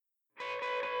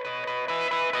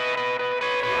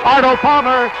Arnold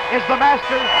Palmer is the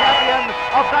Masters champion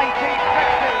of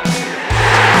 1960.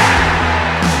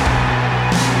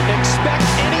 Expect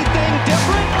anything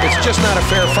different? It's just not a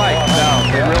fair fight.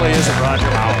 No, it really isn't, Roger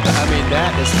Howard. I mean,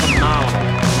 that is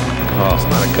phenomenal. Oh, it's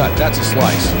not a cut. That's a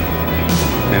slice.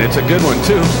 And it's a good one,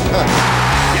 too.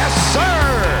 Yes, sir!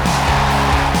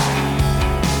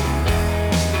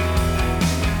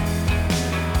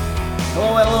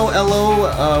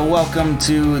 Hello. Welcome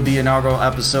to the inaugural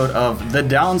episode of the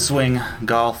Downswing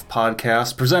Golf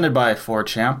Podcast, presented by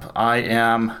 4Champ. I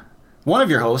am one of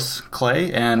your hosts,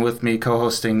 Clay, and with me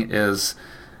co-hosting is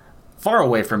far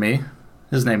away from me.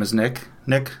 His name is Nick.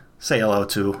 Nick, say hello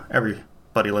to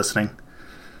everybody listening.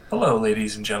 Hello,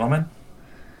 ladies and gentlemen.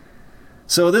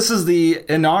 So this is the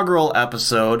inaugural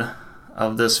episode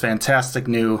of this fantastic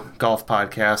new golf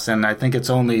podcast, and I think it's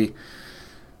only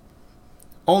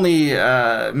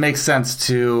makes sense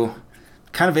to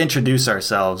kind of introduce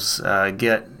ourselves,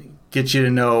 get you to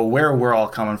know where we're all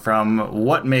coming from,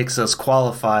 what makes us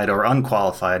qualified or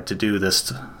unqualified to do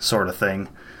this sort of thing.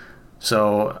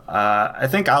 So I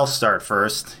think I'll start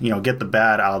first. Get the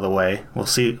bad out of the way. We'll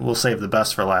save the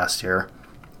best for last here.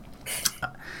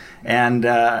 And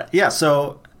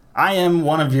so I am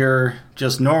one of your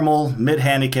just normal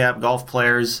mid-handicap golf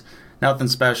players. Nothing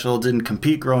special. Didn't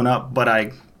compete growing up, but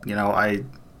I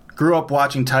grew up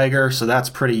watching Tiger, so that's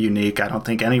pretty unique. I don't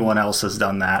think anyone else has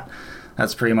done that.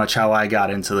 That's pretty much how I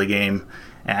got into the game,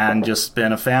 and just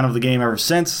been a fan of the game ever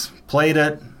since. Played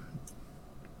it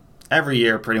every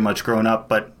year pretty much growing up,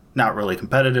 but not really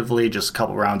competitively, just a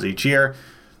couple rounds each year.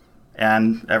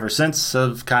 And ever since,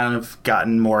 I've kind of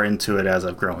gotten more into it as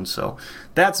I've grown. So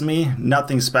that's me.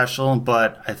 Nothing special,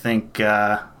 but I think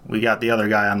we got the other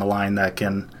guy on the line that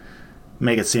can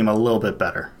make it seem a little bit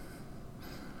better.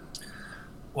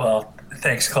 Well,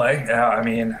 thanks, Clay. Yeah,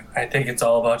 I think it's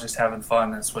all about just having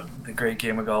fun. That's what the great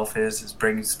game of golf is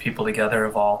brings people together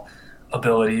of all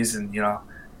abilities. And,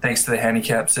 thanks to the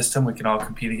handicap system, we can all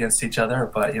compete against each other.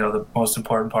 But, the most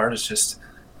important part is just,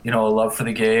 a love for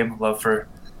the game, love for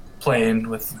playing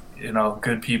with,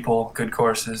 good people, good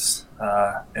courses.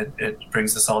 It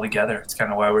brings us all together. It's kind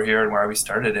of why we're here and why we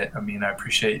started it. I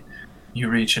appreciate you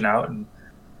reaching out and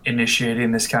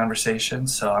initiating this conversation.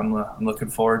 So I'm looking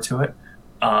forward to it.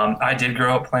 I did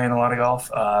grow up playing a lot of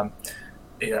golf.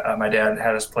 My dad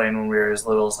had us playing when we were as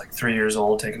little as like 3 years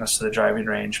old, taking us to the driving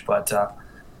range. But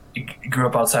grew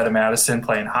up outside of Madison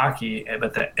playing hockey.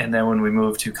 And then when we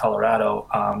moved to Colorado,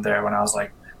 there when I was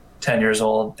like 10 years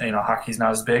old, hockey's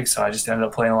not as big, so I just ended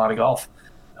up playing a lot of golf.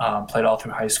 Played all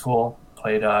through high school.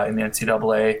 Played in the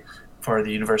NCAA for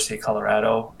the University of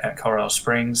Colorado at Colorado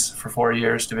Springs for 4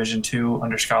 years, Division II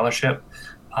under scholarship.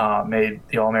 Made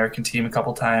the All-American team a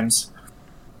couple times.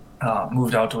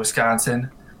 Moved out to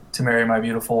Wisconsin to marry my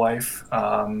beautiful wife,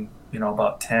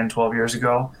 about 10, 12 years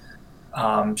ago.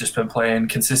 Just been playing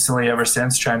consistently ever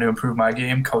since, trying to improve my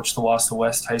game. Coached the Wassa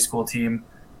West high school team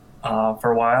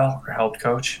for a while, or helped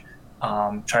coach.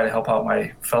 Try to help out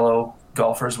my fellow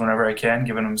golfers whenever I can,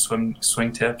 giving them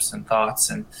swing tips and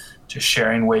thoughts and just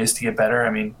sharing ways to get better.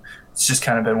 It's just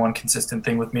kind of been one consistent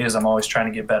thing with me is I'm always trying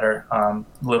to get better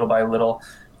little by little.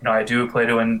 I do play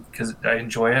to win because I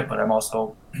enjoy it, but I'm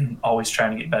also always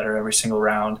trying to get better every single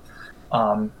round,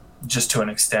 just to an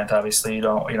extent. Obviously, at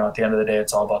the end of the day,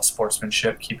 it's all about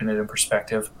sportsmanship, keeping it in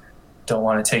perspective. Don't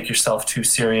want to take yourself too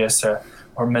serious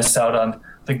or miss out on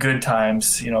the good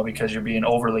times, because you're being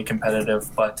overly competitive.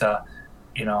 But, I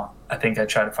think I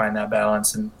try to find that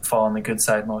balance and fall on the good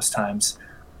side most times.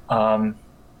 I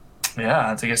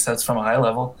guess that's from a high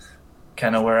level,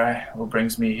 kind of what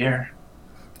brings me here.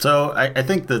 So I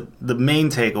think the main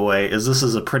takeaway is this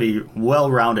is a pretty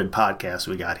well-rounded podcast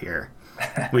we got here.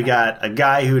 We got a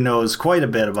guy who knows quite a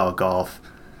bit about golf.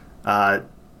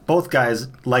 Both guys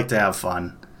like to have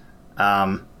fun.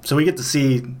 So we get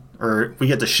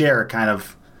to share kind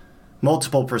of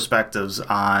multiple perspectives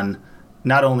on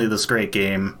not only this great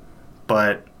game,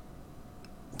 but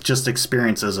just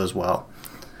experiences as well.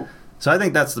 So I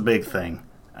think that's the big thing.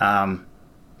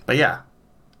 But yeah.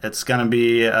 It's going to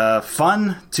be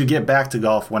fun to get back to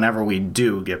golf whenever we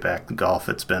do get back to golf.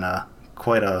 It's been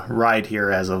quite a ride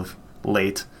here as of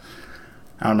late.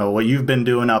 I don't know what you've been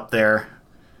doing up there,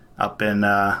 up in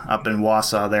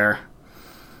Wausau there.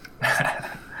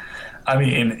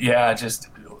 Just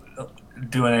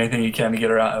doing anything you can to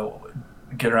get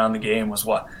around the game was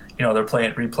what they're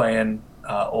replaying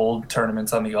old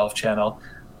tournaments on the Golf Channel,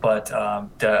 but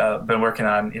been working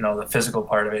on the physical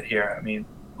part of it here.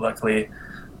 Luckily,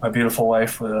 my beautiful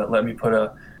wife let me put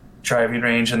a driving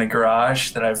range in the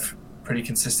garage that I've pretty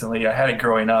consistently. I had it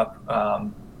growing up,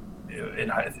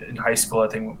 in high school, I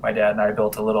think my dad and I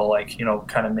built a little, like,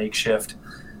 kind of makeshift.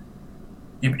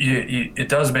 It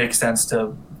does make sense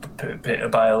to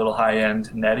buy a little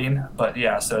high-end netting, but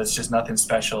yeah, so it's just nothing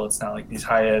special. It's not like these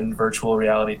high-end virtual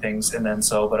reality things. And then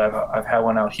but I've had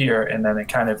one out here, and then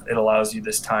it allows you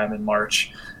this time in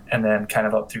March and then kind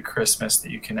of up through Christmas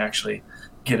that you can actually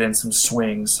get in some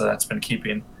swings. So that's been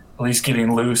at least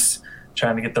getting loose,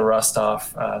 trying to get the rust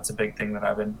off. It's a big thing that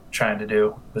I've been trying to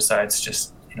do besides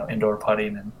just, indoor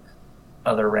putting and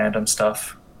other random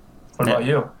stuff. What about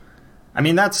you? I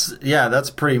mean, that's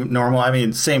pretty normal. I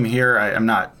mean, same here. I'm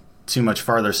not too much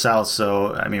farther south,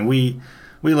 so I mean, we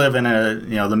live in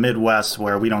the Midwest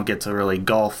where we don't get to really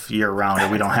golf year round,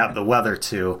 and we don't have the weather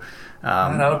to.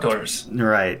 Not outdoors,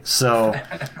 right? So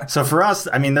for us,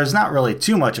 I mean, there's not really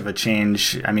too much of a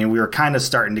change. I mean, we were kind of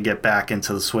starting to get back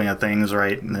into the swing of things,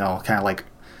 right? Kind of like,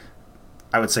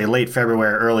 I would say late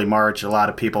February, early March. A lot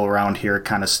of people around here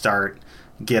kind of start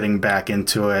getting back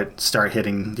into it, start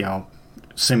hitting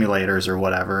simulators or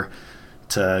whatever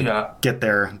to get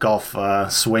their golf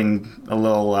swing a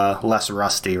little less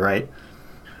rusty, right?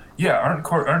 Yeah,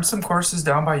 aren't some courses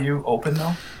down by you open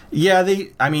though? Yeah,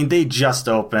 they just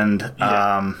opened,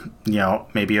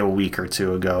 maybe a week or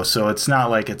two ago. So it's not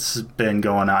like it's been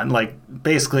going on. Like,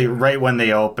 basically, right when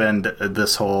they opened,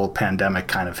 this whole pandemic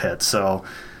kind of hit. So,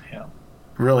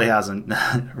 really hasn't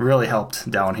really helped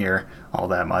down here all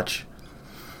that much.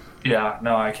 Yeah,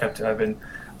 no, I've been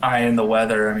eyeing the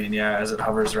weather. I mean, as it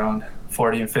hovers around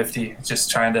 40 and 50, just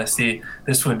trying to see.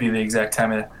 This would be the exact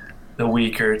time of the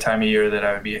week or time of year that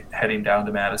I would be heading down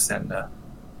to Madison to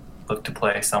look to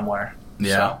play somewhere.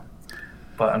 Yeah. So,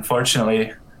 but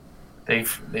unfortunately, they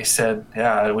said,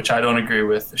 which I don't agree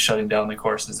with, shutting down the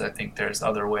courses. I think there's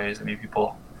other ways. I mean,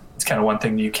 it's kind of one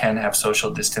thing, you can have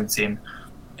social distancing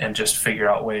and just figure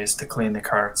out ways to clean the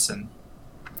carts and,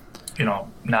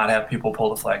 not have people pull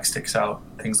the flag sticks out,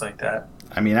 things like that.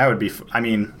 I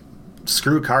mean,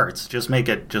 screw carts. Just make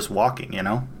it just walking,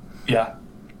 Yeah.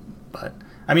 But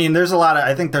I mean,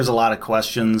 I think there's a lot of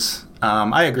questions.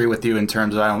 I agree with you in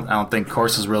terms of I don't think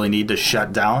courses really need to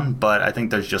shut down, but I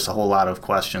think there's just a whole lot of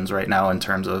questions right now in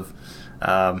terms of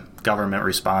government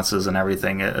responses and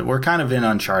everything. We're kind of in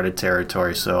uncharted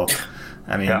territory, so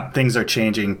I mean, things are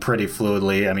changing pretty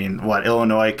fluidly. I mean,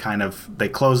 Illinois they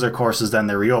closed their courses, then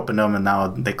they reopened them, and now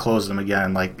they closed them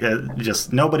again. Like,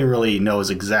 just nobody really knows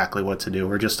exactly what to do.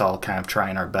 We're just all kind of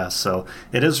trying our best. So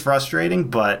it is frustrating,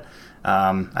 but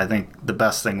I think the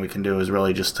best thing we can do is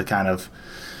really just to kind of,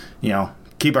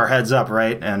 keep our heads up,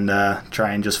 right, and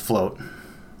try and just float.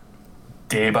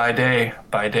 Day by day,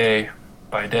 by day,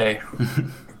 by day.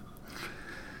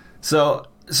 So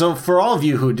for all of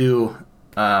you who do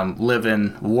live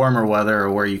in warmer weather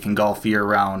or where you can golf year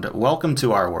round, welcome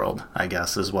to our world, I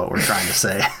guess, is what we're trying to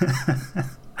say.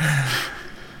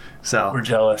 So we're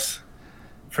jealous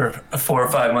for 4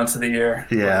 or 5 months of the year.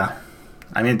 Yeah.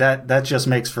 I mean, that just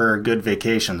makes for good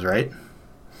vacations, right?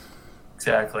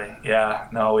 Exactly. Yeah.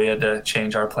 No, we had to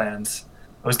change our plans.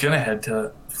 I was going to head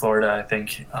to Florida, I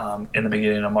think, in the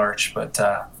beginning of March, but,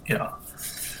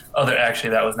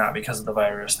 actually that was not because of the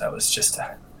virus. That was just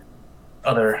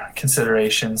other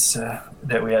considerations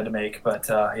that we had to make. But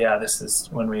this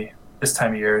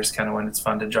time of year is kind of when it's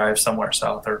fun to drive somewhere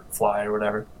south or fly or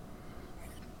whatever.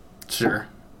 Sure.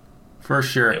 For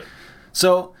sure. Yep.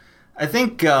 So I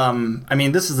think,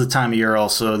 this is the time of year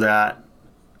also that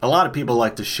a lot of people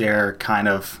like to share kind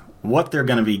of what they're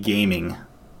going to be gaming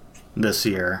this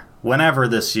year, whenever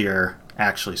this year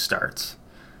actually starts.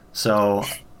 So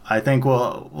I think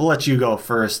we'll let you go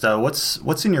first.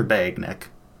 What's in your bag, Nick?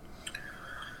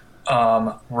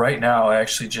 Right now, I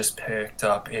actually just picked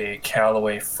up a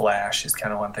Callaway Flash. Is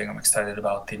kind of one thing I'm excited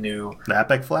about. The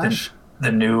Epic Flash?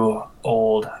 The new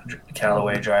old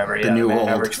Callaway driver. The new old.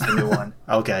 Maverick's the new one.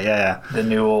 Okay, yeah. The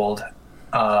new old.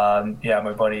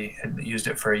 My buddy had used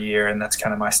it for a year, and that's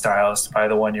kind of my style, is to buy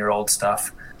the 1-year-old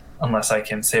stuff, unless I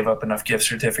can save up enough gift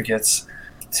certificates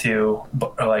to,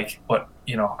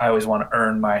 I always want to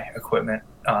earn my equipment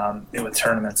with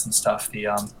tournaments and stuff.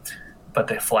 But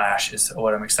the Flash is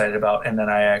what I'm excited about. And then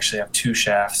I actually have 2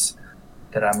 shafts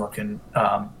that I'm looking,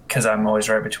 because I'm always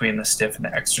right between the stiff and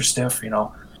the extra stiff.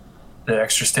 The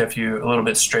extra stiff, you a little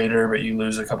bit straighter, but you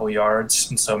lose a couple yards.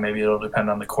 And so maybe it'll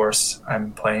depend on the course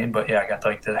I'm playing. But I got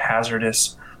the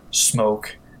hazardous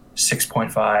smoke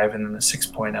 6.5 and then the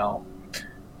 6.0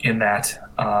 in that.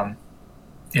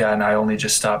 And I only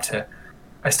just stopped at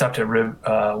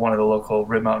one of the local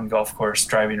Rib Mountain golf course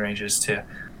driving ranges to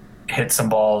hit some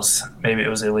balls. Maybe it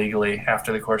was illegally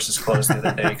after the course is closed the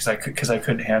other day because I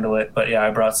couldn't handle it. But I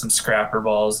brought some scrapper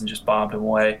balls and just bombed them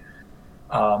away,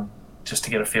 just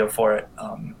to get a feel for it.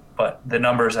 but the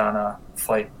numbers on a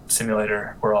flight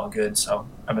simulator were all good. So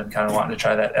I've been kind of wanting to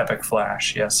try that Epic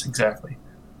Flash. Yes, exactly.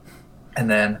 And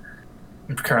then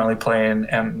I'm currently playing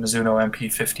Mizuno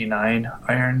MP59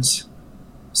 irons,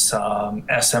 some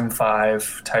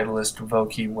SM5 Titleist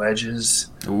Vokey wedges.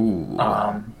 Ooh.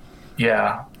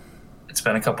 Yeah, it's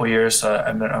been a couple years, so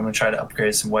I'm gonna try to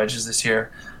upgrade some wedges this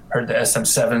year. Heard the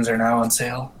SM7s are now on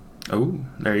sale. Oh,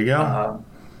 there you go.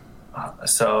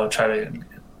 So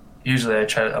usually I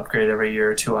try to upgrade every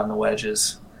year or two on the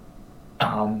wedges.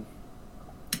 And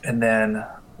then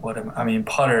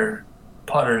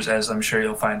putters, as I'm sure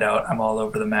you'll find out, I'm all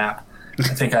over the map.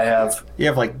 I think I have You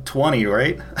have like 20,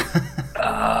 right?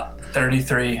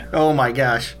 33. Oh my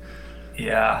gosh.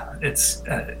 Yeah, it's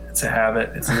a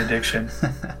habit. It's an addiction.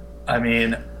 I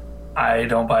mean, I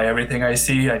don't buy everything I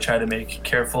see. I try to make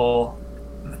careful,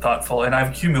 thoughtful, and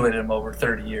I've accumulated them over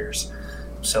 30 years.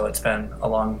 So it's been a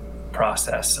long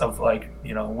process of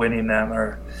winning them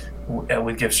or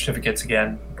with gift certificates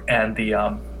again. And the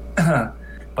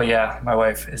but yeah, my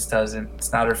wife it's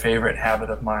not her favorite habit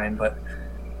of mine, but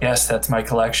yes, that's my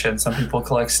collection. Some people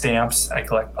collect stamps. I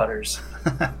collect putters.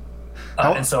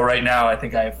 And so right now I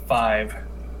think I have 5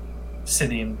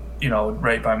 sitting,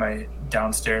 right by my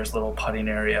downstairs little putting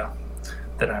area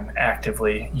that I'm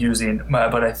actively using.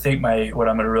 But I think what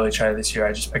I'm going to really try this year,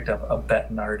 I just picked up a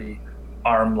Bettinardi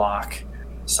arm lock.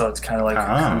 So it's kind of like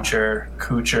a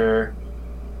Kuchar,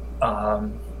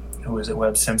 who is it,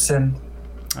 Webb Simpson?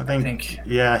 I think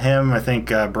yeah, him. I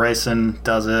think Bryson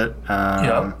does it.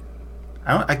 Yep.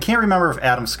 I can't remember if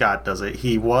Adam Scott does it.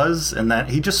 He was, and that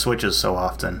he just switches so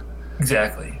often.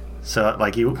 Exactly. So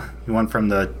like you went from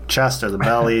the chest or the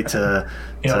belly to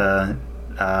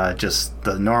just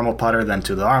the normal putter, then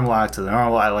to the arm lock, to the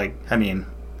normal.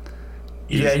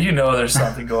 Yeah, there's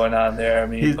something going on there. I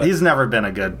mean, he's never been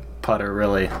a good putter,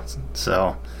 really.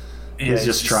 So he's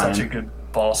just trying. Such a good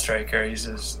ball striker. He's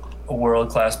just a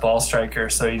world-class ball striker.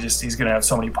 So he's going to have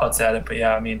so many putts at it. But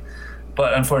yeah,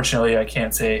 but unfortunately, I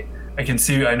can't say. I can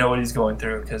see. I know what he's going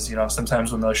through because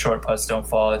sometimes when those short putts don't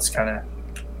fall, it's kind of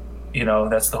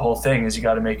that's the whole thing is you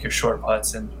got to make your short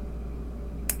putts, and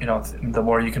the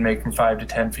more you can make from 5 to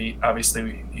 10 feet,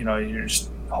 obviously you're just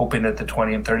hoping that the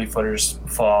 20 and 30 footers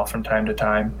fall from time to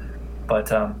time, but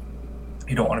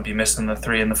you don't want to be missing the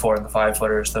 3 and the 4 and the 5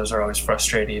 footers. Those are always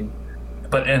frustrating.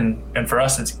 But and for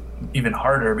us it's even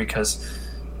harder because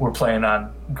we're playing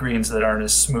on greens that aren't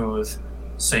as smooth,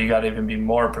 so you got to even be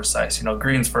more precise.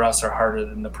 Greens for us are harder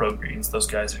than the pro greens. Those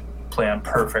guys play on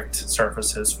perfect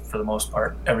surfaces for the most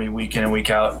part every week in and week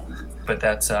out. But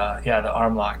that's the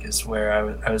arm lock is where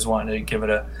I was wanting to give it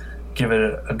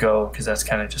a go, because that's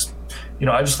kind of just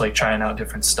I just like trying out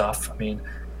different stuff. I mean,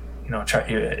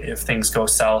 if things go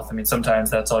south, sometimes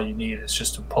that's all you need is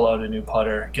just to pull out a new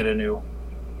putter, get a new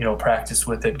practice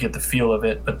with it, get the feel of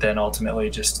it, but then ultimately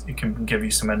just it can give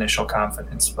you some initial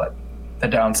confidence. But the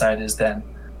downside is then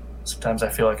sometimes I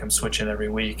feel like I'm switching every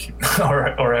week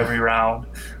or every round,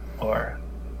 or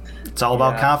it's all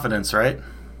about confidence, right?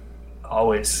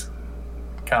 Always.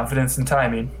 Confidence and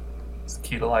timing is the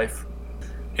key to life,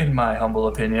 in my humble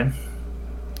opinion.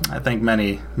 I think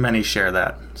many share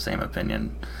that same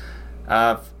opinion.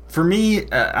 For me,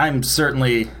 I'm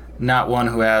certainly not one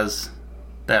who has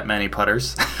that many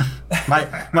putters.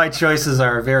 my choices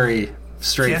are very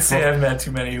straightforward. Can't say I've met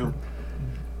too many who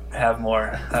have more,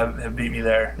 have beat me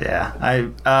there. Yeah,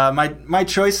 my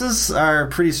choices are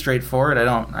pretty straightforward. I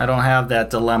don't have that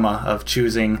dilemma of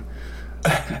choosing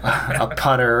a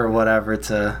putter or whatever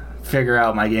to figure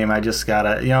out my game. I just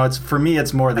gotta, it's for me.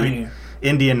 It's more the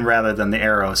Indian rather than the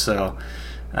arrow. So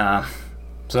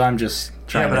I'm just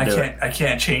trying to do it. I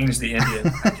can't change the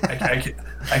Indian.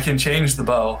 I can change the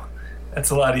bow.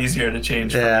 That's a lot easier to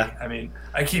change for me.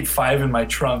 I keep 5 in my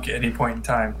trunk at any point in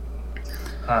time,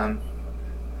 and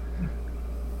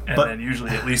then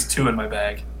usually at least 2 in my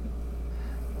bag.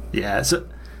 Yeah.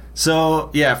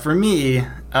 So yeah, for me.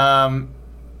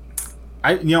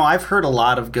 I've heard a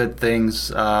lot of good things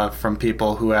from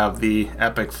people who have the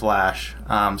Epic Flash,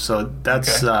 so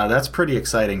that's pretty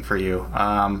exciting for you.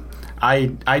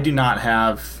 I do not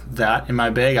have that in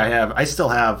my bag. I still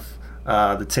have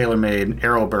the TaylorMade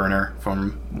Arrow Burner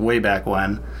from way back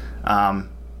when,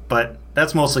 but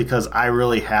that's mostly because I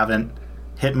really haven't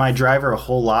hit my driver a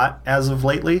whole lot as of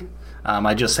lately.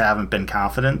 I just haven't been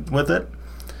confident with it.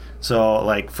 So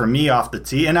like for me off the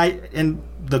tee, and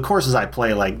the courses I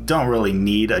play don't really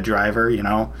need a driver,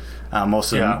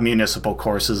 most of the municipal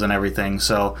courses and everything.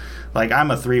 So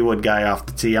I'm a 3-wood guy off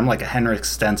the tee. I'm like a Henrik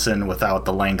Stenson without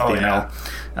the length,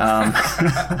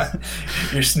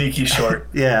 You're sneaky short.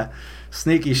 Yeah,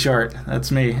 sneaky short.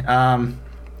 That's me.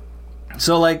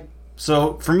 So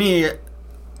So for me,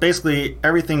 basically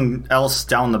everything else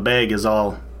down the bag is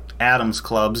all Adams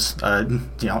clubs,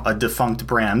 a defunct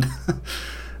brand.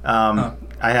 I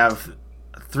have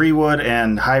 3-wood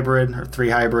and hybrid, or 3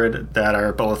 hybrid, that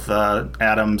are both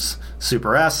Adams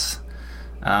Super S.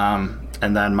 And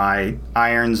then my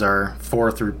irons are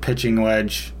 4 through pitching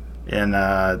wedge in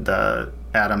the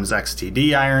Adams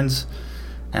XTD irons.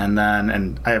 And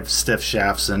I have stiff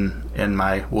shafts in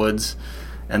my woods.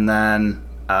 And then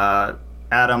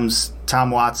Adams Tom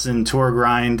Watson Tour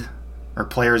Grind, or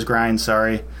Players Grind,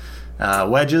 sorry,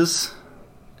 wedges.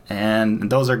 And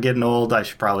those are getting old. I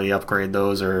should probably upgrade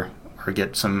those or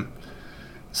get some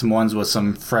ones with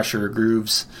some fresher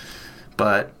grooves.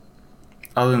 But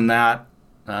other than that,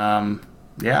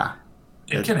 yeah.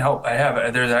 It can help.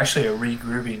 There's actually a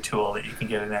regrooving tool that you can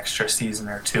get an extra season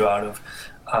or 2 out of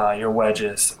your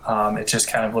wedges. It just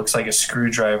kind of looks like a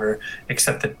screwdriver,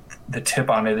 except that the tip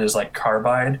on it is like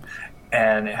carbide,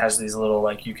 and it has these little,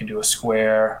 like, you can do a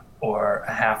square or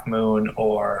a half moon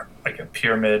or like a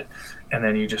pyramid, and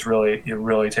then it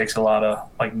really takes a lot of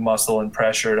like muscle and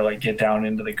pressure to like get down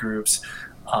into the grooves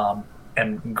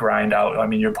and grind out. I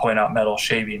mean, you're pulling out metal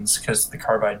shavings because the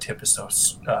carbide tip is so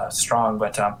strong,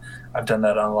 but I've done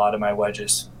that on a lot of my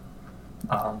wedges.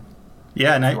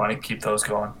 Yeah, and I want to keep those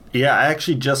going. Yeah, I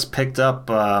actually just picked up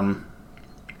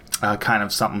kind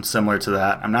of something similar to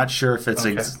that. I'm not sure if it's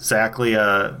exactly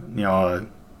a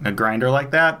grinder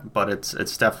like that, but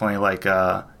it's definitely like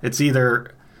it's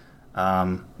either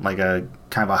like a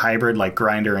kind of a hybrid, like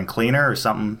grinder and cleaner, or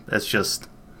something.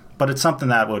 But it's something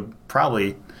that would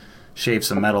probably shave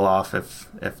some metal off if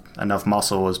enough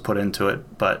muscle was put into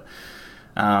it. But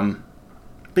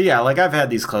yeah, like, I've had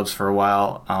these clubs for a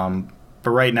while. But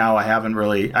right now I haven't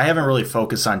really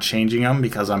focused on changing them,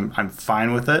 because I'm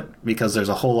fine with it, because there's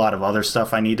a whole lot of other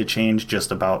stuff I need to change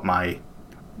just about my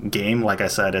game. Like I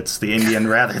said, it's the Indian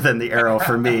rather than the arrow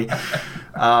for me.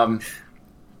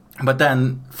 But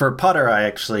then for putter, I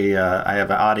actually I have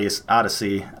an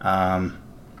Odyssey Hot,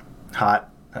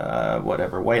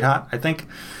 White Hot, I think.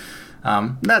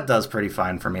 That does pretty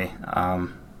fine for me.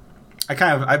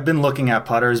 I've been looking at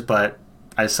putters, but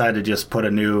I decided to just put a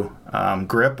new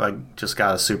grip. I just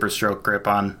got a Super Stroke grip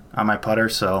on my putter,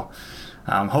 so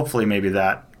hopefully maybe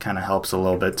that kind of helps a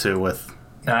little bit too with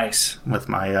my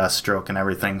stroke and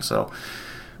everything. So,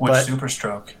 Super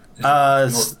Stroke?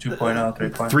 2.0,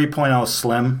 3.0? 3.0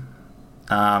 Slim.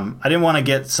 I didn't want to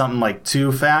get something like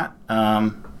too fat,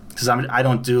 because I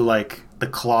don't do like the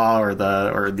claw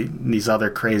or these other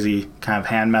crazy kind of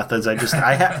hand methods. I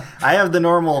have the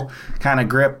normal kind of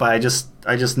grip, but I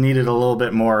just needed a little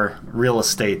bit more real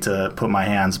estate to put my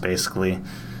hands, basically.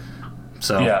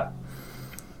 So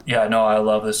yeah, no, I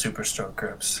love the Super Stroke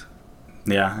grips.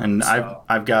 Yeah, and so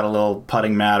I've got a little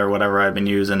putting mat or whatever I've been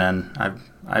using, and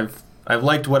I've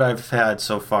liked what I've had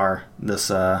so far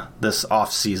this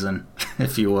off season,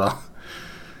 if you will.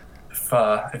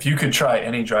 If you could try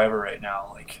any driver right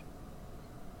now, like,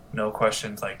 no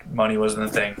questions, like, money wasn't a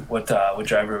thing, what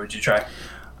driver would you try?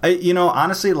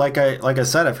 Honestly, like I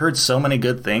said, I've heard so many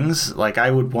good things. Like, I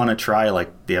would want to try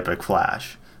like the Epic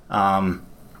Flash,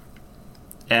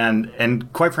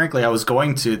 and quite frankly, I was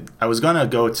gonna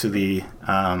go to the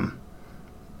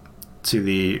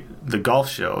golf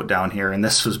show down here, and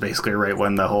this was basically right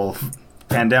when the whole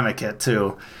pandemic hit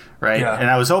too, right? Yeah. And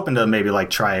I was hoping to maybe like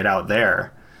try it out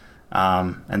there,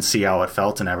 and see how it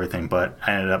felt and everything, but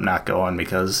I ended up not going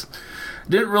because I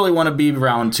didn't really want to be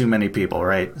around too many people,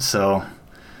 right? So.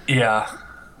 Yeah,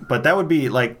 but that would be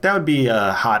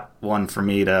a hot one for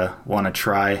me to want to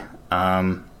try.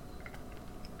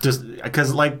 Just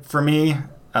because, like, for me,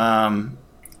 well,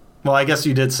 I guess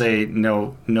you did say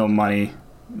no money,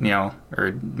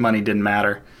 or money didn't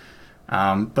matter.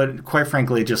 But quite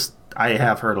frankly, just I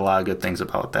have heard a lot of good things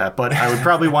about that. But I would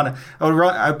probably want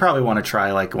to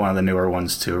try like one of the newer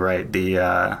ones too, right? The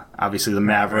obviously the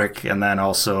Maverick, and then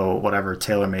also whatever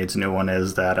TaylorMade's new one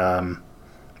is, that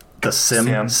the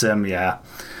Sim, yeah.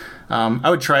 I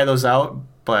would try those out,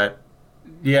 but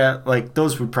yeah, like,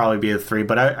 those would probably be the 3.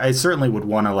 But I certainly would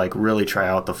want to like really try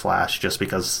out the Flash, just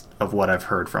because of what I've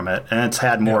heard from it, and it's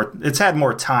had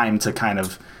more time to kind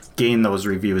of gain those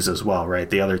reviews as well, right?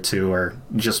 The other 2 are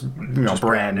just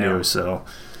brand new, so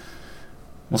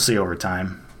we'll see over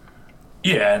time.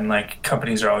 Yeah, and like,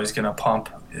 companies are always going to pump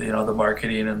the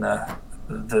marketing and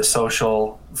the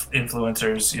social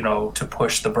influencers, to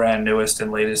push the brand newest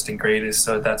and latest and greatest.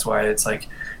 So that's why it's like,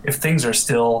 if things are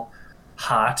still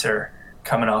hot or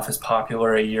coming off as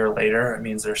popular a year later, it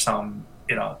means there's some,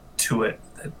 to it,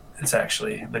 that it's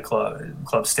actually the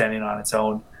club standing on its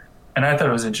own. And I thought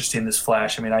it was interesting, this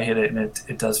Flash. I mean, I hit it and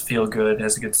it does feel good. It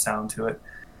has a good sound to it.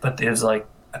 but it was like,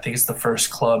 I think it's the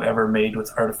first club ever made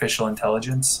with artificial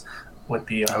intelligence with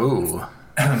the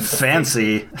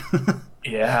fancy.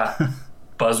 Yeah,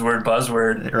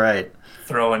 buzzword Right.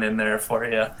 throwing in there for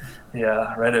you.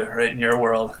 Yeah, right in your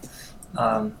world.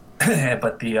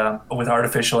 But the with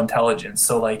artificial intelligence,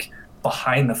 so like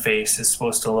behind the face is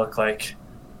supposed to look like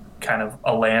kind of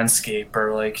a landscape,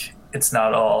 or like it's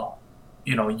not all,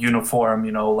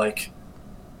 uniform, like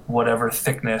whatever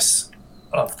thickness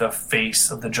of the face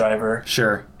of the driver.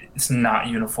 Sure. It's not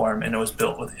uniform, and it was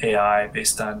built with AI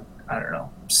based on, I don't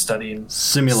know, studying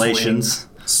simulations,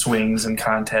 swings and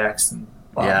contacts and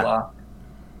blah blah.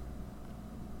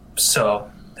 So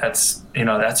that's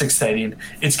exciting.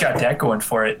 It's got that going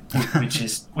for it,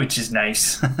 which is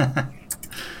nice.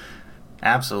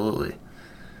 Absolutely.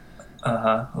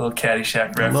 A little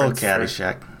Caddyshack reference. A little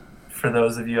Caddyshack. For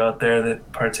those of you out there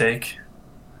that partake.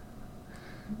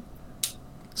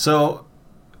 So,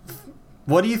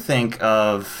 what do you think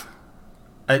of?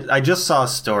 I just saw a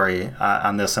story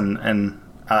on this, and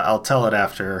I'll tell it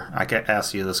after I can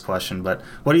ask you this question. But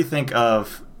what do you think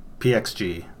of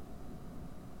PXG?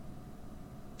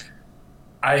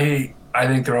 I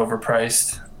think they're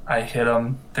overpriced. I hit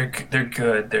them. They're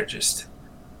good.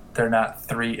 They're not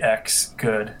 3x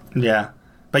good. Yeah,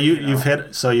 but you've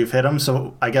hit them.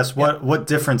 So I guess what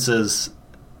differences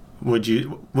would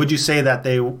you say that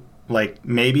they like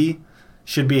maybe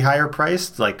should be higher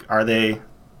priced? Like, are they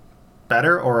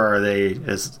better, or are they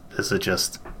is it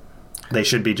just they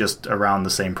should be just around the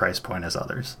same price point as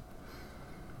others?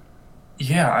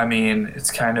 Yeah, I mean,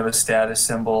 it's kind of a status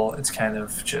symbol. It's kind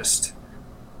of just,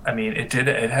 I mean, it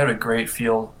had a great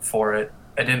feel for it.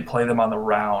 I didn't play them on a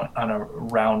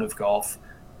round of golf.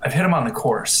 I've hit them on the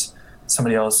course.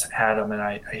 Somebody else had them, and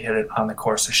I hit it on the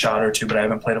course a shot or two, but I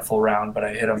haven't played a full round. But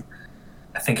I hit them,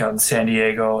 I think, out in San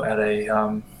Diego at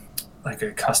a like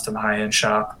a custom high-end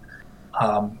shop.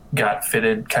 Got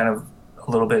fitted kind of a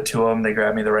little bit to them. They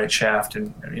grabbed me the right shaft,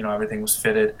 and everything was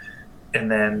fitted. And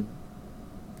then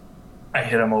I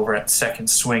hit them over at Second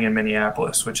Swing in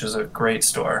Minneapolis, which is a great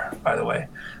store, by the way.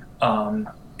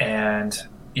 And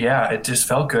yeah, it just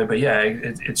felt good. But yeah,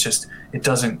 it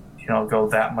doesn't go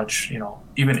that much,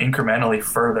 even incrementally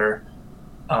further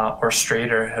or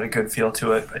straighter. It had a good feel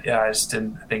to it. But yeah, I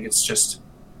think it's just,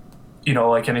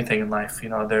 like anything in life,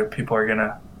 people are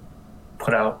gonna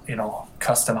put out,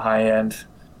 custom high-end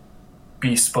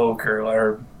bespoke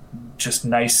or just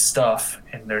nice stuff,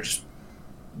 and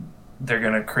they're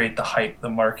going to create the hype, the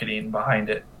marketing behind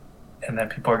it, and then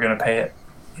people are going to pay it,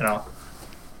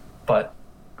 but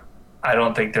I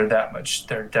don't think they're that much.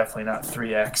 They're definitely not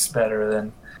 3x better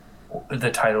than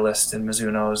the Titleist and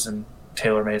Mizunos and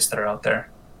TaylorMades that are out there.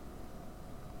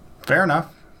 Fair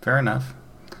enough.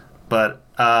 But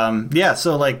yeah,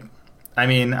 so like, I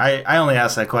mean, I only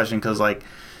ask that question because like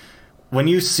when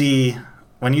you see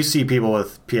people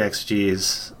with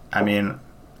PXGs, I mean,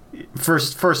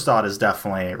 first thought is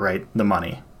definitely right, the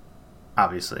money,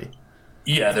 obviously.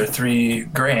 Yeah, they're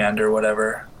 $3,000 or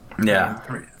whatever. Yeah,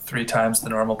 three times the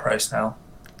normal price now.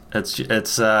 It's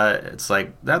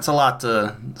like that's a lot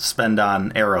to spend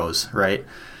on arrows, right?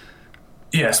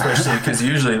 Yeah, especially because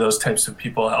usually those types of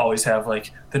people always have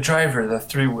like the driver, the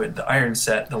 3-wood, the iron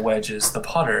set, the wedges, the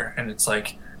putter, and it's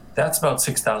like that's about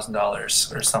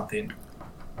 $6,000 or something.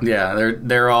 Yeah,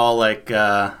 they're all like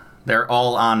they're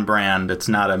all on brand. It's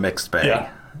not a mixed bag. Yeah.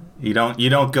 You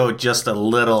don't go just a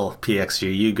little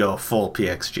PXG. You go full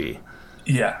PXG.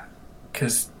 Yeah,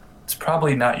 because it's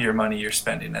probably not your money you're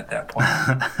spending at that point.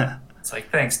 It's like,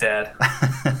 thanks, Dad.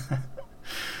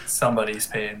 Somebody's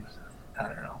paying. I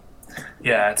don't know.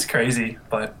 Yeah, it's crazy,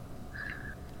 but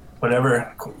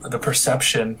whatever, the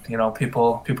perception,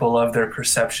 people love their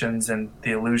perceptions and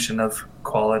the illusion of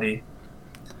quality.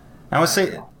 I want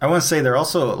to say they're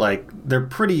also like they're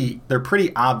pretty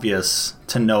obvious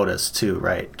to notice too,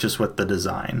 right? Just with the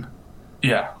design.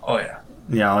 Yeah. Oh yeah.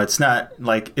 It's not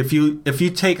like if you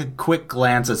take a quick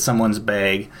glance at someone's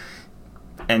bag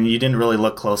and you didn't really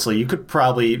look closely, you could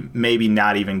probably maybe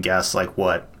not even guess like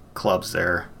what clubs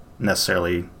they're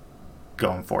necessarily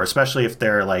going for, especially if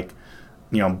they're like,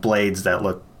 blades that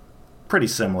look pretty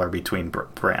similar between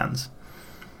brands.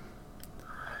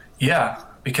 Yeah,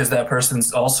 because that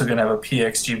person's also going to have a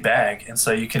PXG bag, and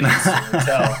so you can instantly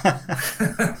tell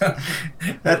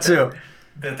that too.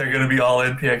 That they're going to be all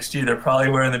in PXG. They're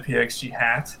probably wearing the PXG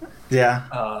hat. Yeah.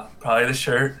 Probably the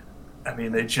shirt. I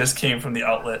mean, they just came from the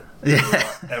outlet.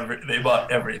 Yeah. They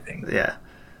bought everything. Yeah.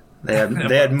 They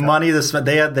had money to spend.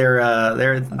 They had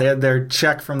their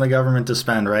check from the government to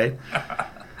spend, right?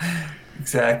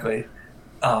 Exactly.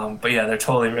 But yeah, they're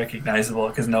totally recognizable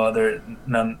because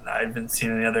none. I haven't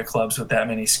seen any other clubs with that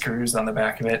many screws on the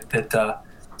back of it.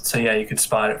 So yeah, you could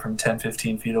spot it from 10,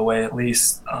 15 feet away at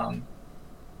least.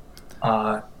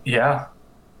 Yeah,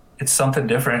 it's something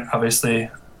different. Obviously,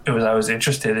 I was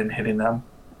interested in hitting them.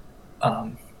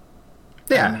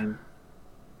 Yeah, I mean,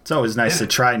 it's always nice to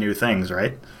try new things,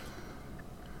 right?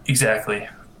 exactly.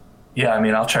 Yeah, I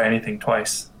mean, I'll try anything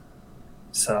twice.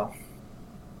 So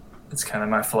it's kind of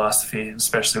my philosophy,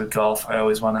 especially with golf. I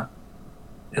always want to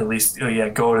at least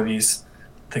go to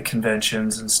the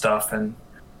conventions and stuff and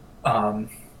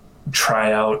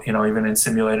try out, even in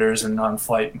simulators and on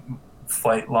flight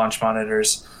launch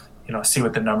monitors, see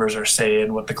what the numbers are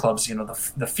saying, what the clubs,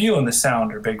 the feel and the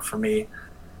sound are big for me.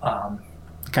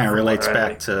 Kind of relates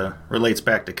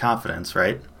back to confidence,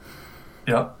 right?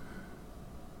 Yep.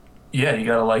 Yeah, you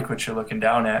got to like what you're looking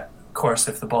down at. Of course,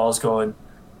 if the ball's going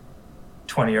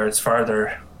 20 yards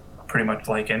farther, I'll pretty much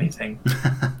like anything.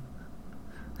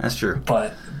 That's true.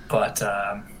 But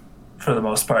for the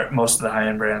most part, most of the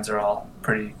high-end brands are all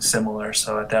pretty similar.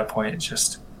 So at that point, it's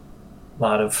just a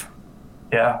lot of,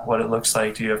 what it looks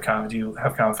like. Do you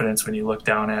have confidence when you look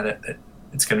down at it that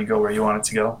it's going to go where you want it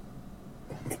to go?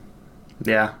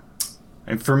 Yeah.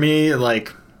 And for me,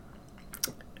 like,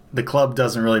 the club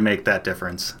doesn't really make that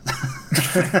difference.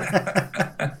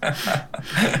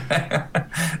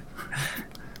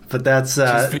 But that's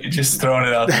just throwing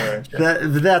it out there.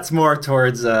 That's more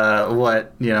towards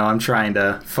what I'm trying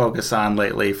to focus on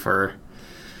lately for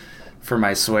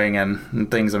my swing and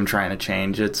things I'm trying to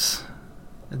change. It's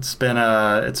been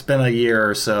a year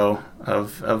or so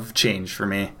of change for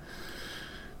me.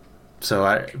 So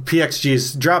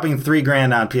PXGs, dropping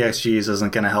 $3,000 on PXGs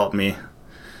isn't going to help me.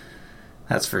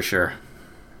 That's for sure.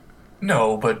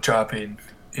 No, but dropping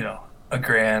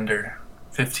 $1,000 or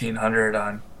 $1,500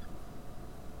 on.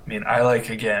 I mean, I like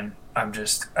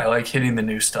hitting the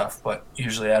new stuff, but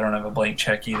usually I don't have a blank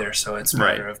check either, so it's a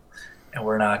matter of, and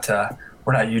we're not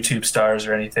YouTube stars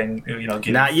or anything,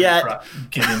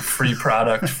 getting free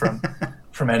product from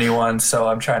anyone. So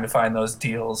I'm trying to find those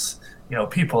deals,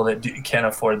 people that can't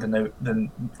afford the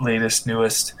latest,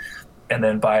 newest, and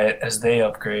then buy it as they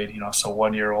upgrade, so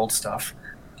 1 year old stuff.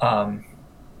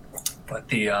 But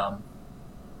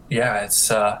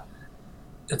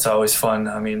it's always fun.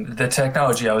 I mean, the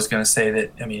technology, I was going to say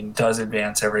that, does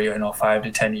advance every, 5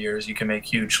 to 10 years. You can make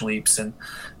huge leaps in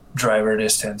driver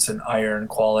distance and iron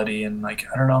quality. And I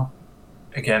don't know.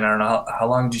 Again, I don't know. How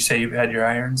long did you say you've had your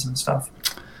irons and stuff?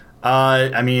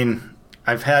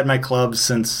 I've had my clubs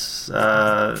since,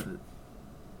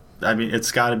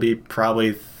 it's got to be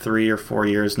probably 3 or 4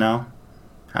 years now.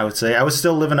 I would say I was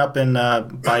still living up in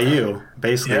Bayou,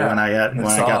 basically, when I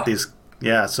got these.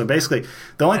 Yeah, so basically,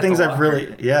 the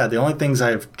only things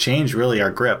I've changed really are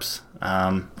grips.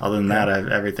 Other than that,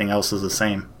 everything else is the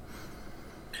same.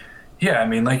 Yeah,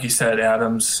 like you said,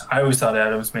 Adams. I always thought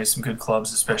Adams made some good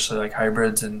clubs, especially like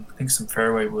hybrids, and I think some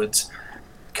fairway woods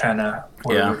kind of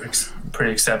were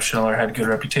pretty exceptional or had a good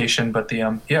reputation. But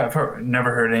I've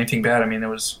never heard anything bad. It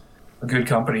was a good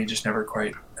company, just never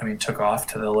quite, took off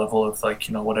to the level of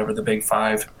whatever the big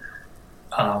five.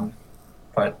 But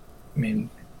might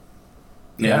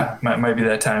be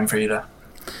that time for you to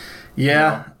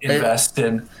invest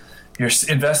in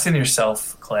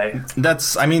yourself, Clay.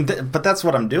 But that's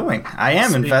what I'm doing. I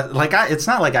am it's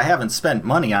not like I haven't spent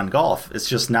money on golf. It's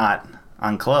just not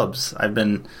on clubs.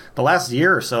 The last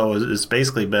year or so has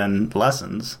basically been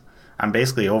lessons. I'm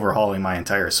basically overhauling my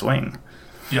entire swing.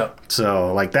 Yep.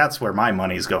 So that's where my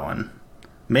money's going.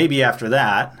 Maybe after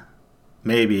that,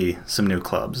 maybe some new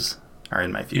clubs are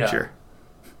in my future.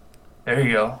 Yeah. There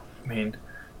you go.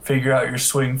 Figure out your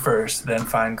swing first, then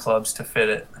find clubs to fit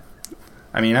it.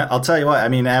 I'll tell you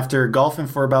what. After golfing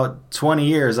for about 20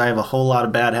 years, I have a whole lot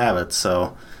of bad habits,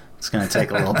 so it's going to take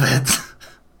a little bit.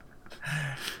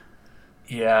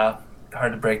 Yeah,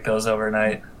 hard to break those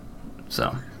overnight.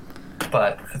 So,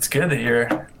 but it's good that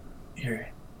you're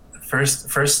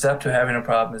first step to having a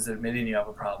problem is admitting you have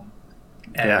a problem.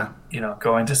 And,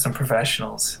 going to some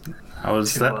professionals.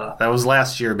 That was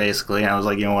last year, basically. I was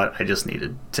like, you know what? I just need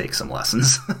to take some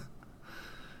lessons.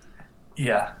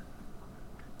 Yeah.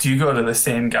 Do you go to the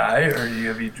same guy, or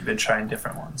have you been trying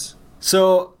different ones?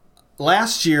 So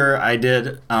last year I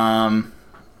did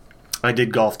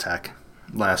Golf Tech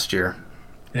last year.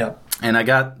 Yeah. And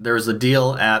there was a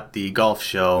deal at the golf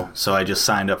show, so I just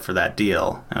signed up for that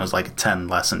deal. And it was like a 10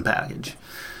 lesson package.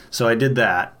 So I did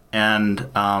that and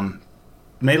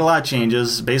made a lot of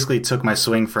changes. Basically took my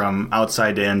swing from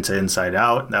outside in to inside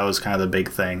out. That was kind of the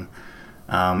big thing.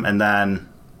 And then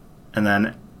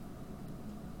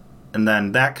and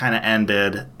then that kind of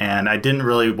ended, and I didn't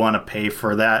really want to pay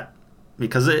for that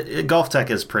because Golf Tech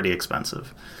is pretty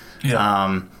expensive.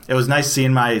 Yeah. It was nice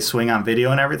seeing my swing on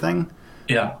video and everything.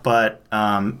 Yeah. But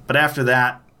after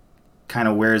that kind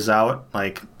of wears out.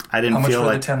 Like I didn't feel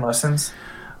like the 10 lessons.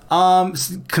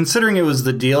 Considering it was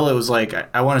the deal, it was like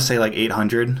I want to say like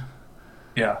 800.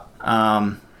 Yeah.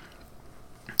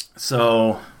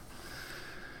 So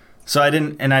I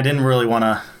didn't really want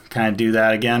to kind of do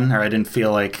that again, or I didn't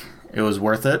feel like it was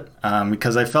worth it,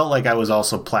 because I felt like I was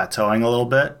also plateauing a little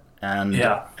bit, and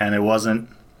I wasn't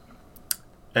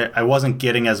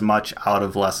getting as much out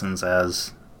of lessons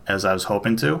as I was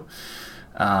hoping to.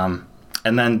 And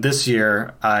then this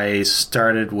year I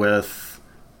started with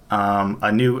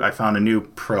I found a new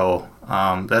pro.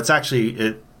 That's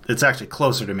actually it's actually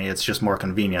closer to me. It's just more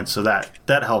convenient. So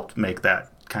that helped make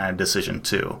that kind of decision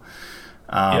too.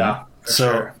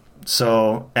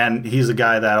 So, and he's a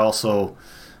guy that also,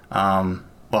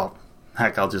 well,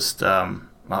 heck, I'll just, I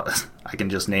can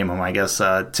just name him, I guess.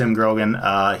 Tim Grogan.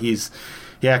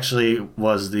 He actually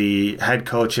was the head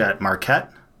coach at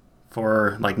Marquette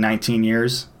for like 19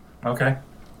 years. Okay.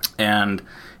 And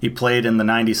he played in the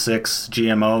 '96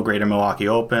 GMO Greater Milwaukee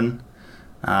Open.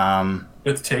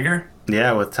 With Tiger?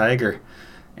 Yeah, with Tiger.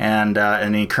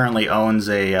 And he currently owns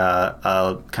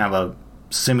a kind of a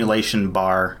simulation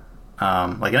bar,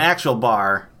 like an actual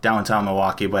bar downtown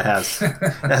Milwaukee, but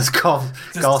has golf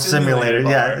simulators.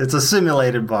 Yeah, it's a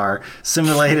simulated bar,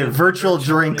 simulated virtual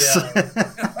drinks.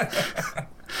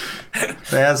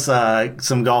 It has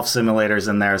some golf simulators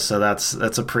in there, so that's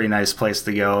a pretty nice place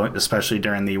to go, especially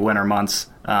during the winter months.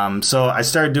 So I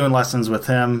started doing lessons with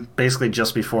him basically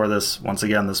just before this. Once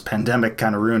again, this pandemic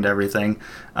kind of ruined everything.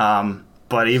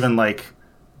 But even like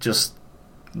just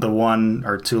the 1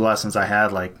 or 2 lessons I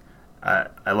had, like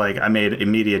I made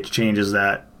immediate changes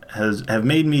that have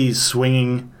made me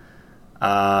swinging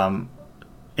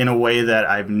in a way that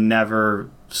I've never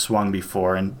swung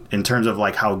before in terms of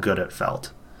like how good it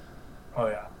felt. Oh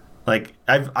yeah. Like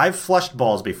I've flushed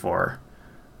balls before,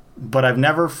 but I've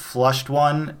never flushed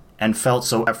one and felt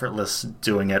so effortless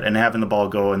doing it and having the ball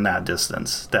go in that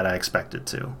distance that I expected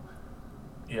to.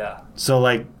 Yeah. So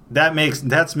like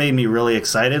that's made me really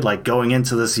excited, like going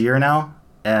into this year now,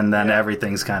 and then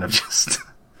everything's kind of just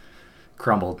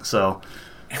crumbled. So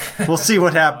we'll see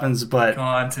what happens, but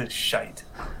gone to shite.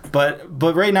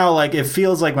 But right now, like it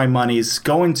feels like my money's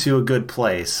going to a good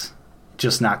place,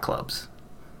 just not clubs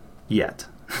yet.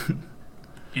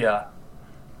 Yeah.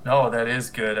 No, that is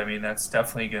good. I mean, that's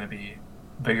definitely going to be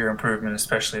a bigger improvement,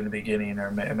 especially in the beginning, or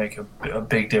make a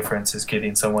big difference is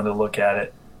getting someone to look at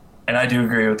it. And I do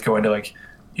agree with going to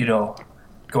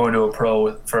going to a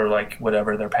pro for like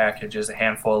whatever their package is, a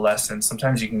handful of lessons.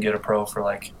 Sometimes you can get a pro for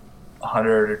like $100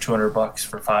 or $200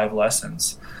 for 5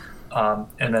 lessons. And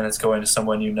then it's going to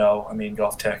someone I mean,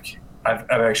 Golf Tech.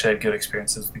 I've actually had good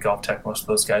experiences with Golf Tech. Most of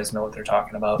those guys know what they're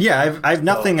talking about. Yeah, I've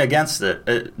nothing against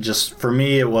it. Just for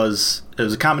me, it was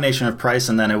a combination of price,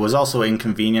 and then it was also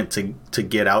inconvenient to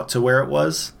get out to where it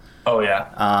was. Oh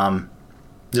yeah.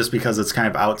 Just because it's kind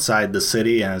of outside the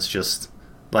city, and it's just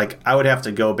like I would have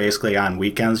to go basically on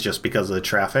weekends just because of the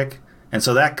traffic, and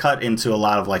so that cut into a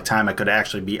lot of like time I could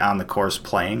actually be on the course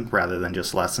playing rather than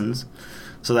just lessons.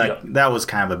 So that was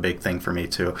kind of a big thing for me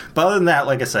too. But other than that,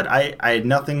 like I said, I had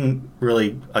nothing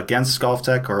really against Golf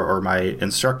Tech or my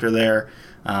instructor there.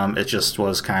 It just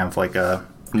was kind of like a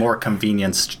more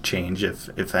convenience change,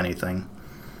 if anything.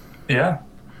 Yeah.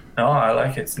 No, I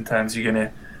like it. Sometimes you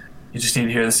just need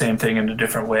to hear the same thing in a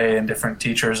different way, and different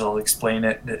teachers will explain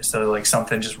it. So like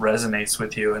something just resonates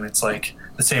with you, and it's like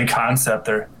the same concept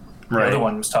the other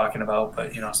one was talking about.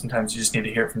 But sometimes you just need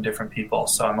to hear it from different people.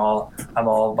 So I'm all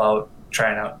about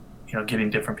trying out, getting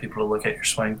different people to look at your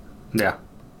swing. Yeah,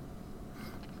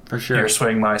 for sure. Your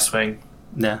swing, my swing.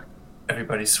 Yeah.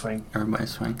 Everybody's swing.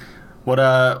 Everybody's swing. What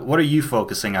are you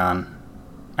focusing on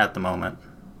at the moment?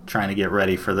 Trying to get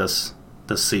ready for this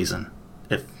season,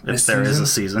 if there is a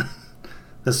season.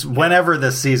 Whenever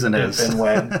this season is. And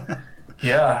when.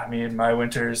 Yeah, I mean, my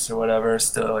winters or whatever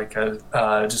still like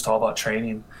just all about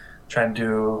training, trying to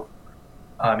do.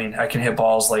 I mean, I can hit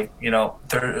balls like,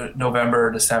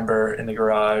 November, December in the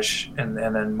garage, and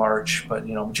then March, but,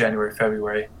 January,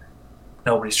 February,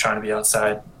 nobody's trying to be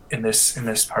outside in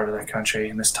this part of the country,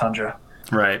 in this tundra.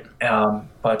 Right.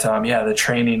 The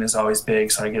training is always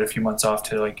big, so I get a few months off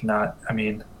to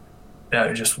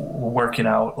just working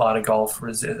out, a lot of golf,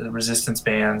 resistance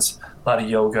bands, a lot of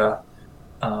yoga.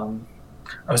 I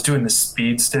was doing the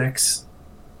speed sticks.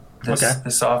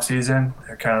 This off season.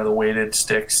 They're kind of the weighted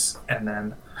sticks, and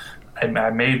then I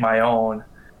made my own,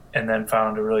 and then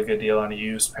found a really good deal on a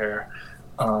used pair.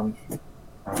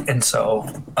 And so,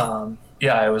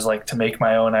 I was like, to make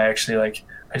my own, I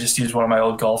just used one of my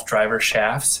old golf driver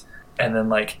shafts and then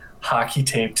like hockey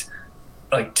taped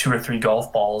like 2 or 3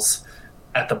 golf balls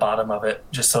at the bottom of it,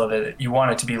 just so that you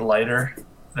want it to be lighter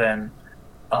than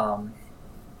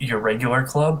your regular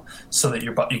club, so that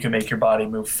you can make your body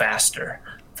move faster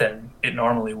than it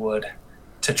normally would,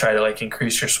 to try to like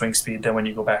increase your swing speed then when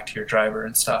you go back to your driver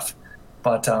and stuff.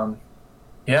 But I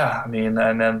mean,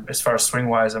 and then as far as swing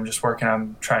wise, I'm just working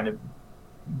on trying to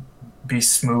be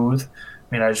smooth.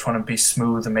 I mean, I just want to be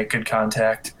smooth and make good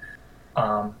contact.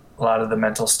 A lot of the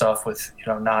mental stuff with,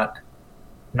 not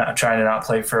trying to not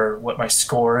play for what my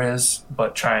score is,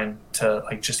 but trying to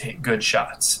like just hit good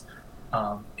shots.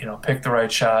 Pick the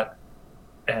right shot,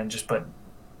 and but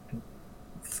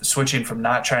switching from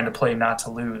not trying to play not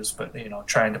to lose, but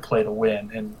trying to play to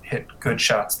win and hit good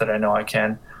shots that I know I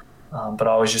can. But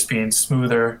always just being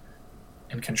smoother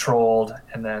and controlled.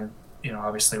 And then,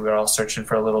 obviously we're all searching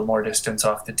for a little more distance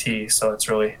off the tee. So it's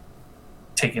really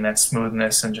taking that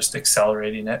smoothness and just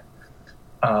accelerating it.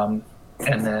 And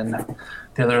then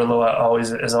the other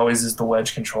always is the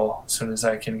wedge control. As soon as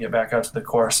I can get back out to the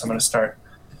course, I'm going to start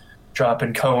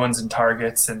dropping cones and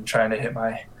targets and trying to hit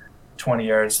my 20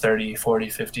 yards, 30, 40,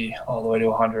 50, all the way to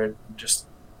 100. Just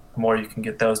the more you can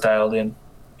get those dialed in,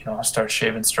 start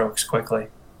shaving strokes quickly.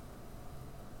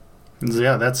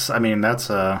 Yeah, that's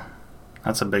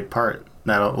a big part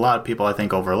that a lot of people I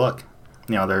think overlook.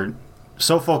 They're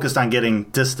so focused on getting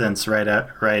distance right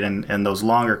in those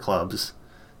longer clubs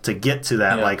to get to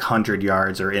that like 100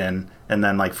 yards or in, and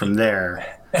then like from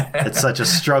there, it's such a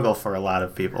struggle for a lot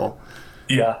of people.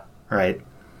 Yeah. Right.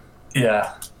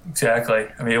 Yeah, exactly.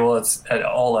 I mean, well, it's at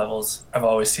all levels. I've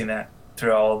always seen that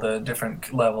through all the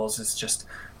different levels. It's just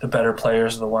the better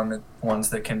players are the ones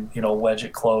that can, wedge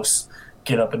it close,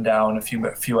 get up and down a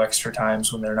few extra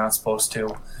times when they're not supposed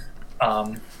to.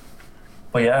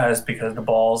 But yeah, it's because the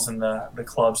balls and the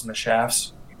clubs and the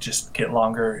shafts just get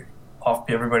longer off.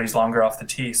 Everybody's longer off the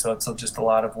tee, so it's just a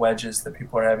lot of wedges that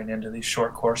people are having into these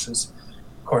short courses.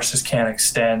 Courses can't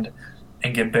extend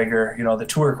and get bigger. The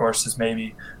tour courses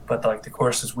maybe, but like the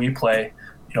courses we play,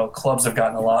 clubs have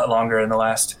gotten a lot longer in the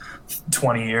last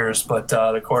 20 years, but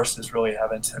the courses really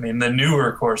haven't. I mean, the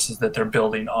newer courses that they're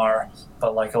building are,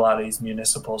 but like a lot of these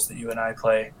municipals that you and I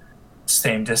play,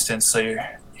 same distance, so you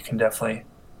can definitely,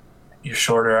 your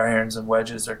shorter irons and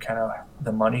wedges are kind of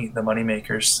the money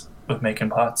makers with making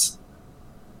putts.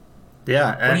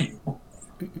 Yeah.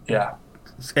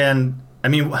 And I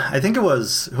mean, I think it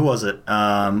was, who was it?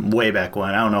 Way back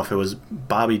when, I don't know if it was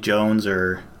Bobby Jones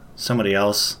or somebody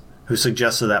else who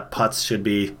suggested that putts should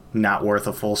be not worth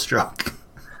a full stroke.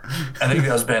 I think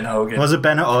that was Ben Hogan. Was it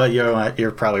Ben? Oh,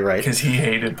 you're probably right. Because he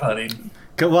hated putting.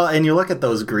 Well, and you look at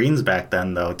those greens back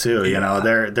then, though, too. Yeah.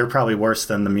 They're probably worse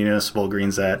than the municipal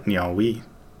greens that we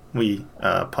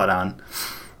putt on.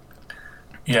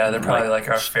 Yeah, they're probably like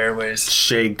our fairways.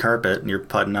 Shade carpet, and you're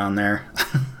putting on there.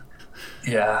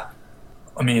 Yeah.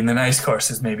 I mean, the nice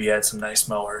courses maybe had some nice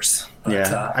mowers. But,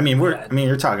 yeah.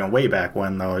 You're talking way back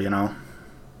when, though,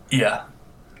 Yeah.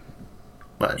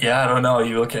 But yeah, I don't know.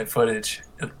 You look at footage,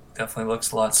 it definitely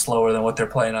looks a lot slower than what they're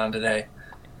playing on today.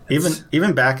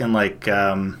 Even back in like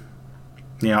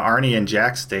Arnie and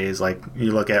Jack's days, like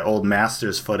you look at old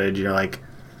Masters footage, you're like,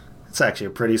 it's actually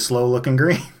a pretty slow looking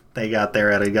green they got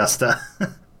there at Augusta.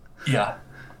 Yeah.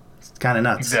 It's kind of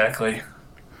nuts. Exactly.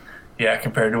 Yeah,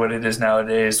 compared to what it is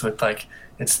nowadays with like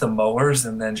it's the mowers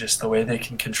and then just the way they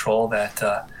can control that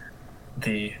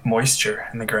the moisture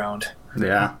in the ground.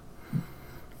 Yeah.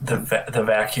 The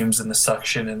vacuums and the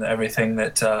suction and everything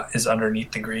that is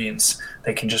underneath the greens,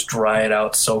 they can just dry it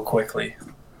out so quickly.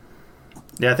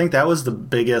 Yeah, I think that was the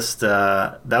biggest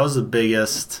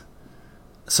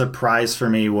surprise for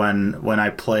me when I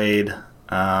played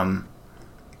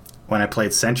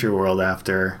Century World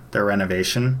after their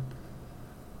renovation.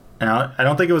 Now, I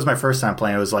don't think it was my first time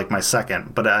playing; it was like my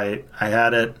second. But I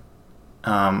had it.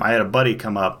 I had a buddy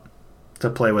come up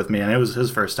to play with me, and it was his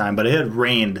first time. But it had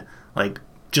rained like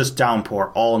just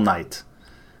downpour all night,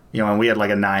 and we had like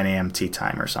a 9 a.m. tee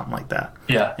time or something like that.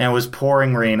 Yeah, and it was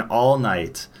pouring rain all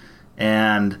night,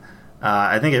 and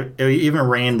I think it even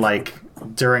rained like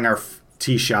during our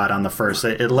tee shot on the first.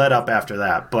 It led up after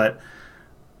that, but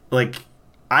like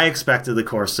I expected the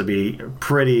course to be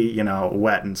pretty,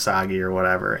 wet and soggy or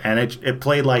whatever, and it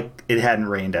played like it hadn't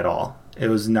rained at all. It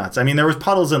was nuts. I mean, there was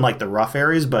puddles in like the rough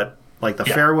areas, but like the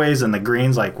fairways and the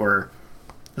greens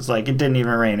it's like it didn't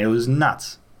even rain. It was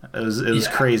nuts. It was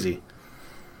crazy.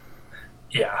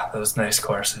 Yeah, those nice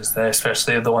courses,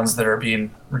 especially the ones that are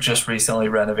being just recently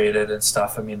renovated and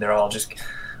stuff. I mean, they're all their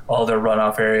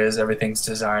runoff areas. Everything's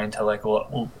designed to like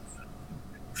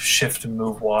shift and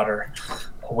move water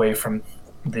away from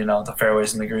the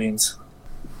fairways and the greens.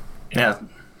 Yeah.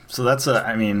 So that's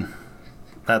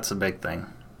a big thing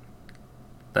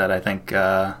that I think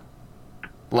a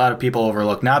lot of people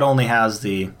overlook. Not only has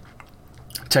the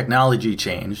technology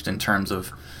changed in terms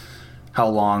of how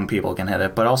long people can hit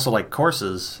it, but also like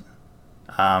courses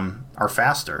are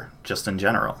faster just in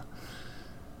general,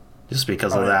 just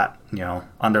because of that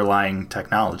underlying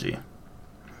technology.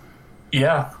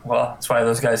 Yeah, well, that's why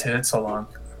those guys hit it so long.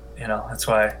 That's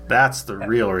why. That's the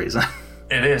real reason.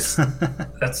 It is.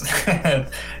 That's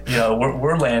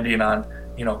we're landing on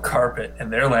carpet,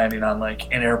 and they're landing on like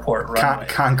an airport runway.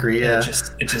 Concrete. Yeah.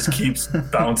 It just keeps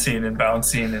bouncing and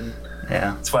bouncing, and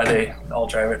yeah, that's why they all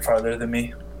drive it farther than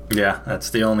me. Yeah, that's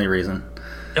the only reason.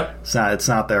 Yep. It's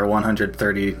not their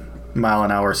 130 mile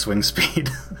an hour swing speed.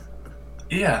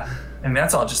 Yeah, and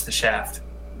that's all just the shaft.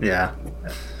 Yeah.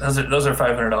 Those are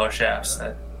 $500 shafts.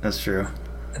 That's true.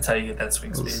 That's how you get that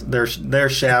swing speed. Their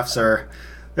shafts are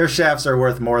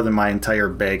worth more than my entire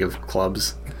bag of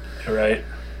clubs. Right.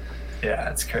 Yeah,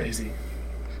 it's crazy.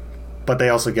 But they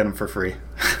also get them for free.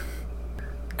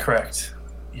 Correct.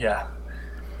 Yeah.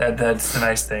 That's the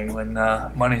nice thing when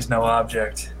money's no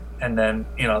object, and then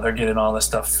they're getting all this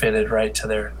stuff fitted right to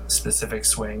their specific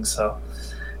swing. So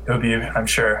it would be, I'm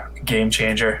sure, a game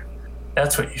changer.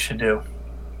 That's what you should do.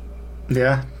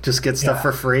 Yeah, just get stuff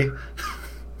for free.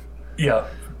 Yeah,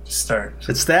 start.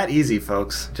 It's that easy,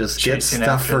 folks. Just get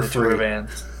stuff for free.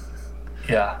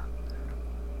 Yeah,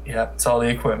 it's all the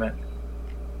equipment.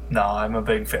 No, I'm a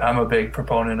big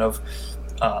proponent of,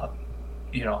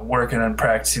 working and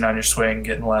practicing on your swing,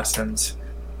 getting lessons.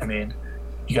 I mean,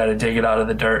 you got to dig it out of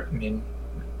the dirt. I mean,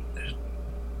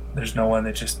 there's no one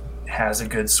that just has a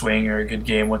good swing or a good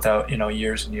game without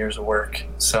years and years of work.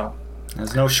 So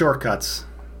there's no shortcuts.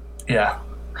 Yeah.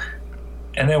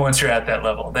 And then once you're at that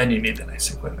level, then you need the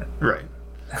nice equipment. Right.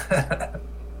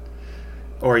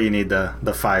 Or you need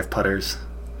the 5 putters.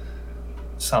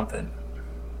 Something.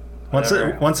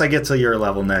 Once I get to your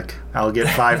level, Nick, I'll get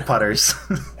 5 putters.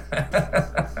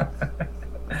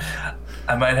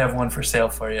 I might have one for sale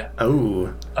for you.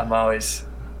 Oh. I'm always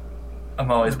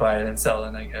buying and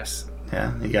selling, I guess.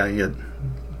 Yeah, you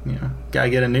gotta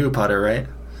get a new putter, right?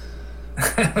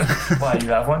 Why, you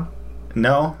have one?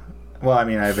 No. Well, I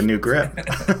mean, I have a new grip.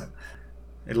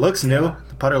 It looks new. Yeah.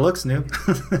 The putter looks new.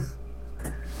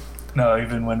 No,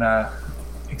 even when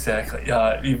exactly.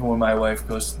 Even when my wife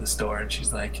goes to the store and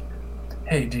she's like,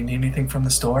 "Hey, do you need anything from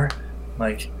the store?" I'm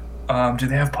like, do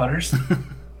they have putters?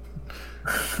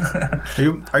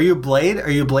 Are you a blade?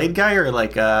 Are you a blade guy or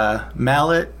like a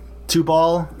mallet,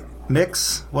 2-ball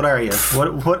mix? What are you?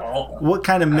 What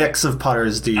kind of mix of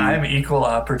putters do you? I'm equal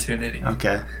opportunity.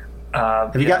 Okay.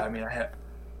 Have you got?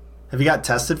 Have you got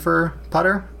tested for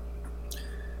putter?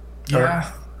 Yeah.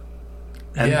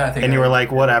 I think. And you were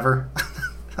like, whatever,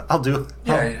 I'll do.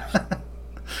 Yeah.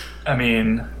 I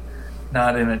mean,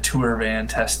 not in a tour van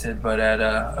tested, but at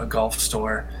a golf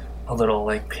store, a little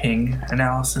like ping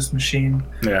analysis machine.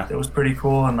 Yeah. It was pretty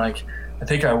cool, and like I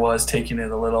think I was taking it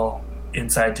a little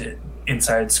inside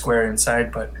square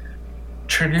inside, but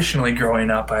traditionally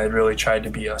growing up, I had really tried to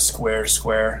be a square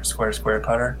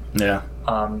putter. Yeah.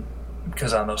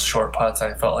 Because on those short putts,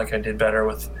 I felt like I did better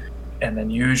with, and then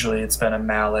usually it's been a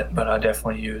mallet, but I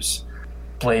definitely use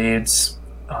blades.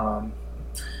 I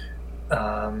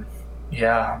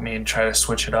mean, try to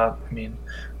switch it up. I mean,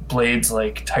 blades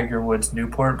like Tiger Woods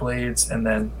Newport blades, and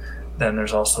then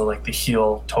there's also like the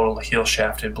total heel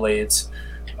shafted blades,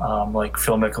 like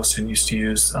Phil Mickelson used to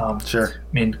use. Sure.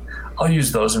 I mean, I'll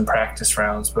use those in practice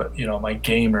rounds, but my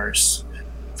gamers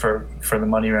for the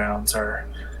money rounds are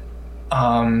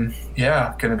going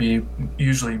to be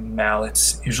usually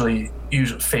mallets, usually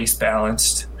face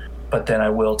balanced, but then I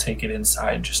will take it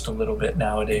inside just a little bit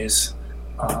nowadays.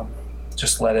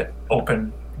 Just let it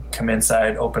open, come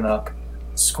inside, open up,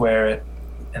 square it,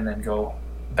 and then go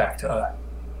back to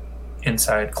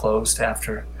inside closed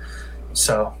after.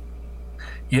 So,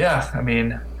 I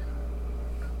mean,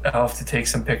 I'll have to take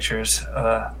some pictures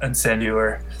and send you,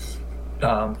 or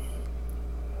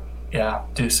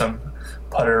do some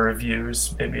putter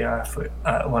reviews. Maybe if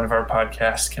one of our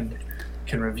podcasts can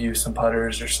review some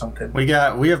putters or something. We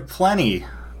have plenty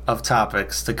of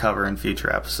topics to cover in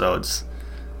future episodes.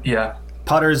 Yeah.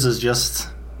 Putters is just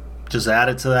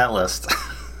added to that list.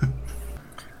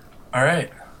 All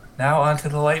right. Now on to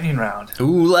the lightning round.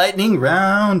 Ooh, lightning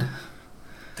round.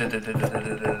 All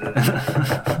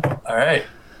right.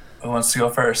 Who wants to go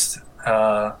first?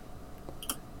 Do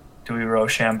we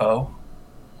Rochambeau?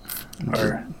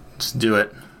 Or just do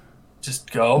it.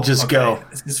 Just go? Just go.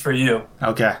 This is for you.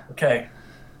 Okay. Okay.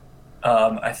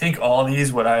 I think all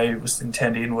these, what I was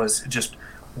intending was just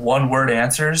one-word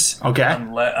answers. Okay.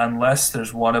 Unless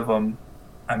there's one of them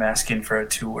I'm asking for a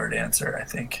two-word answer, I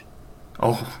think.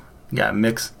 Oh, yeah,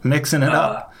 mixing it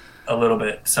up. A little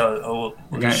bit. So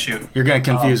we'll just shoot. You're going to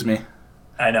confuse me.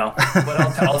 I know.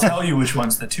 But I'll tell you which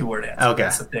one's the two-word answer. Okay.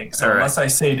 That's the thing. So All right. unless I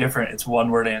say different, it's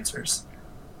one-word answers.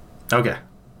 Okay.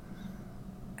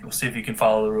 We'll see if you can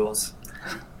follow the rules.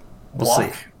 We'll see.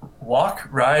 Walk,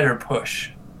 ride, or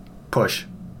push? Push.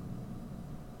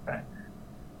 Right.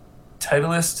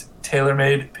 Titleist,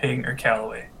 TaylorMade, Ping, or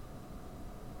Callaway?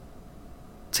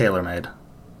 TaylorMade.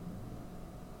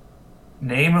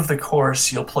 Name of the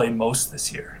course you'll play most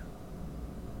this year?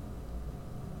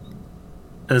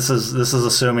 This is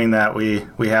assuming that we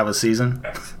have a season.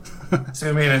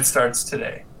 Assuming it starts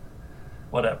today.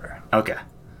 Whatever. Okay.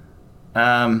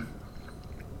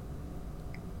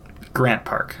 Grant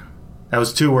Park. That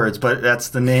was 2 words, but that's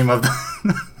the name of the...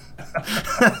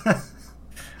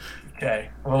 Okay,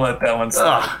 we'll let that one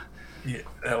slide. Yeah,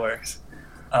 that works.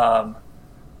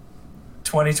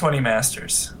 2020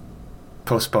 Masters.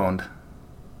 Postponed.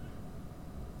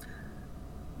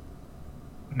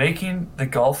 Making the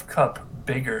golf cup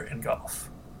bigger in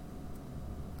golf.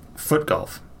 Foot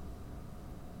golf.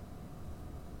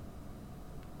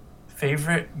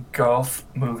 Favorite golf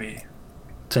movie.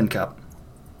 Tin Cup.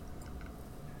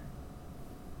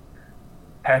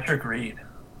 Patrick Reed.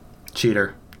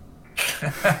 Cheater.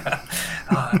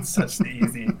 That's that's the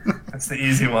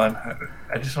easy one.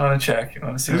 I just want to check. I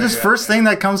want to see. It's just first thing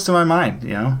that comes to my mind,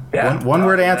 you know? Yeah. One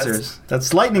word answers.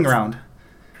 That's lightning round.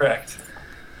 Correct.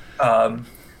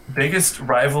 Biggest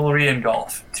rivalry in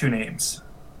golf. 2 names.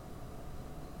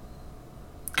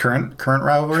 Current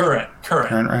rivalry?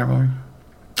 Current. Rivalry?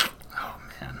 Oh,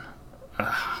 man.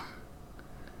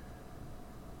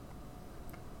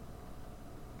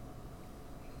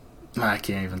 I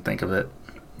can't even think of it.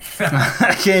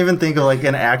 I can't even think of like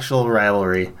an actual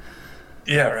rivalry.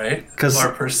 Yeah, right.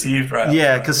 Or perceived rivalry.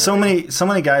 Yeah, because so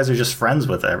many guys are just friends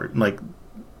with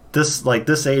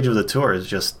this age of the tour is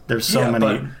just there's so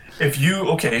many. But if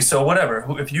you so whatever.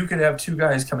 If you could have 2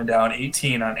 guys coming down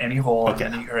 18 on any hole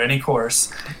or any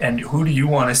course, and who do you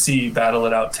want to see battle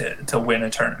it out to win a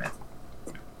tournament?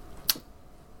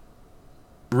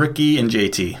 Ricky and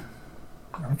JT.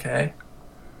 Okay,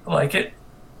 I like it.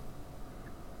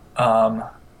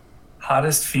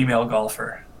 Hottest female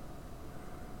golfer.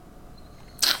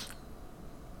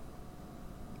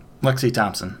 Lexi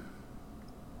Thompson.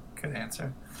 Good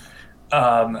answer.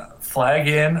 Flag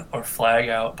in or flag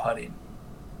out putting?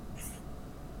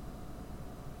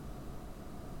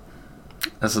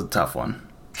 That's a tough one.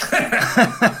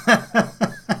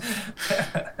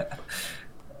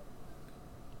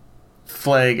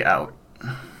 Flag out.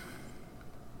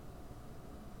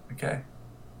 Okay.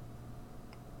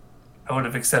 I would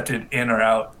have accepted in or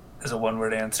out as a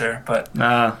one-word answer, but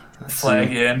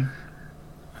flag in.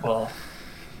 Well,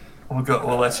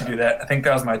 we'll let you do that. I think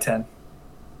that was my 10.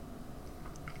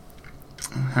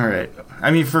 All right. I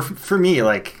mean, for me,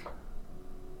 like,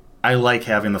 I like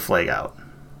having the flag out,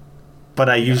 but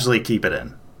I usually keep it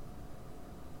in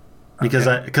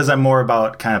because I'm more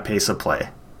about kind of pace of play.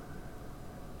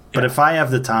 But if I have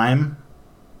the time,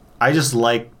 I just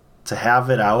like to have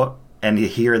it out and you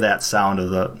hear that sound of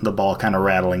the ball kind of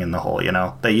rattling in the hole, you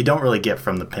know, that you don't really get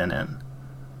from the pin in.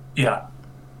 Yeah.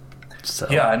 So.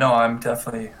 Yeah, no, I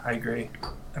agree.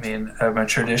 I mean, I'm a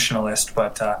traditionalist,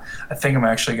 but I think I'm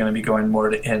actually going to be going more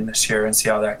to in this year and see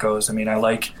how that goes. I mean, I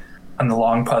like, on the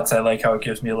long putts, I like how it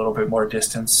gives me a little bit more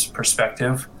distance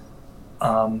perspective,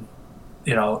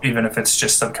 you know, even if it's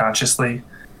just subconsciously.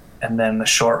 And then the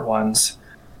short ones,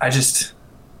 I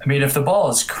mean, if the ball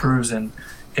is cruising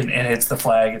and hits the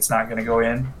flag, it's not going to go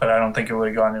in, but I don't think it would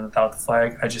have gone in without the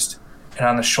flag. And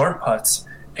on the short putts,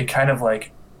 it kind of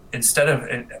like,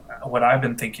 what I've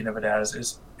been thinking of it as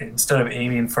is instead of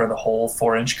aiming for the whole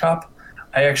 4-inch cup,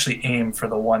 I actually aim for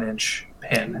the 1-inch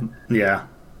pin. Yeah.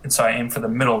 And so I aim for the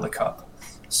middle of the cup.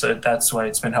 So that's why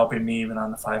it's been helping me even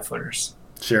on the 5-footers.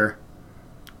 Sure.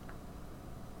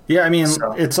 Yeah, I mean,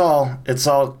 it's all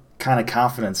kind of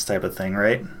confidence type of thing,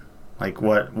 right? Like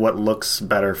what looks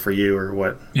better for you or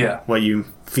what you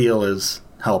feel is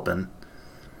helping.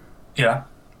 Yeah.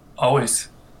 Always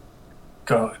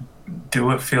go do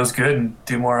what feels good and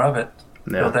do more of it.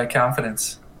 Yeah. Build that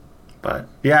confidence. But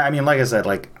yeah, I mean, like I said,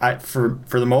 like for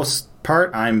the most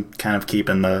part, I'm kind of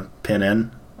keeping the pin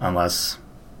in unless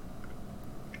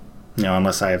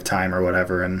I have time or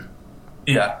whatever. And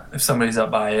yeah, if somebody's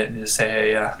up by it and just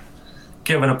say, hey,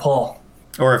 give it a pull.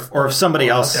 Or if somebody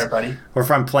else, there, buddy. Or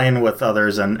if I'm playing with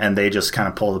others and they just kind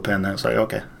of pull the pin, then it's like,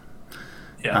 okay.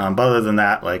 Yeah. But other than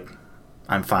that, like,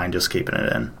 I'm fine just keeping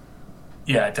it in.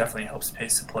 Yeah, it definitely helps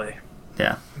pace the play.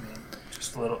 Yeah. I mean,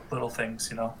 just little things,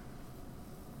 you know.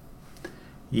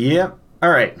 Yep. All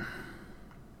right.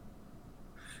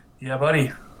 Yeah,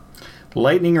 buddy.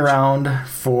 Lightning round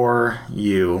for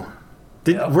you.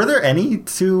 Were there any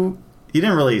two? You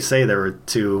didn't really say there were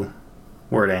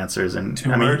 2-word answers, and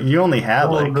mean, you only had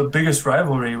the biggest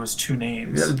rivalry was 2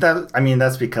 names.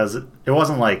 That's because it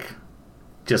wasn't like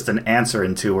just an answer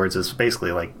in 2 words. It's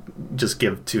basically like just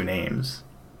give 2 names.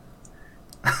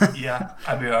 Yeah,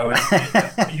 I mean,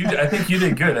 I think you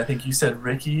did good. I think you said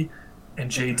Ricky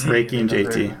and JT. Ricky and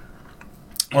JT.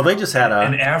 Well, they just had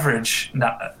an average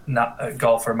not a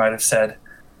golfer might have said,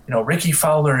 Ricky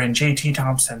Fowler and JT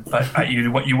Thompson, but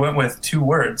you went with 2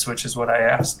 words, which is what I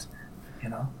asked.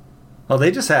 Well,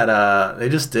 they just did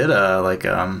like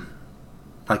an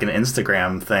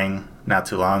Instagram thing not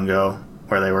too long ago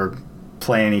where they were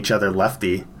playing each other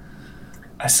lefty.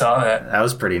 I saw that. That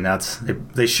was pretty nuts.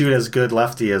 They shoot as good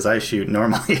lefty as I shoot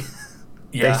normally.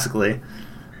 Yeah. Basically.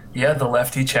 Yeah, the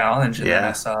lefty challenge. And yeah. Then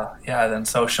I saw, then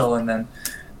social, and then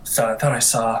I thought I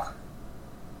saw a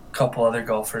couple other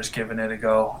golfers giving it a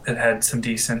go that had some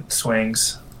decent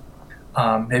swings.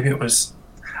 Maybe it was,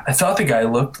 I thought the guy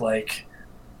looked like,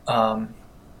 there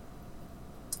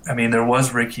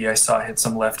was Ricky I saw hit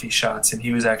some lefty shots, and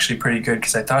he was actually pretty good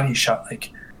because I thought he shot like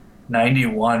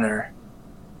 91 to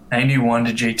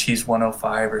JT's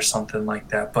 105 or something like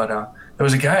that. But there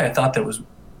was a guy I thought that was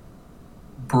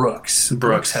Brooks.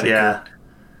 Brooks had a good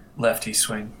lefty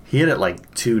swing. He hit it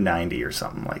like 290 or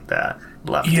something like that.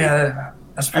 Lefty. Yeah,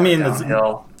 that's probably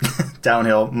downhill.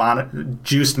 Downhill,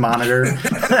 juiced monitor.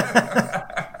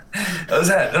 That was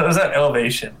that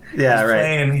elevation.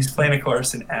 Yeah, He's playing a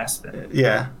course in Aspen.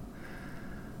 Yeah.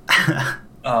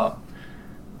 But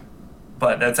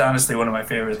that's honestly one of my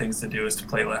favorite things to do is to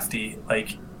play lefty,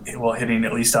 like while hitting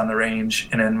at least on the range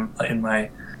and in my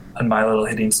little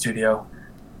hitting studio.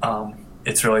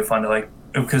 It's really fun to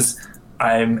because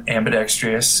I'm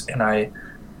ambidextrous and I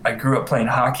grew up playing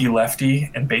hockey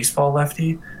lefty and baseball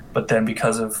lefty, but then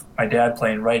because of my dad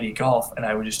playing righty golf, and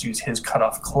I would just use his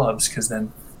cutoff clubs because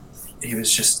then he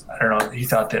was just, I don't know, he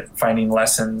thought that finding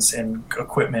lessons and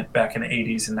equipment back in the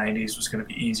 80s and 90s was going to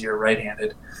be easier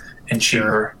right-handed and cheaper.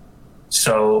 Sure.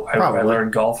 So I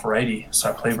learned golf righty,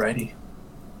 so I play righty.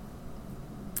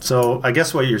 So I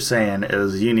guess what you're saying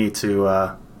is you need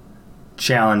to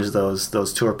challenge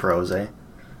those tour pros, eh?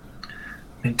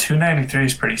 293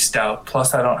 is pretty stout.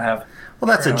 Plus, I don't have... Well,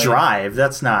 that's a drive.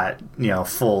 That's not,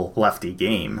 full lefty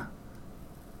game.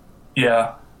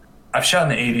 Yeah. I've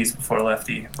shot in the 80s before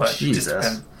lefty, but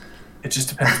Jesus. It just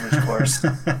depends which course.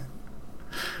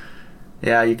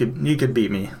 Yeah, you could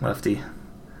beat me, lefty.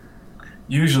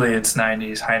 Usually it's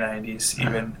 90s, high 90s,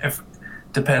 even if...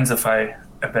 Depends if I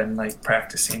have been,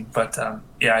 practicing. But,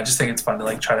 I just think it's fun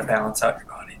to, try to balance out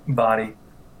your body.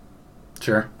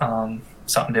 Sure.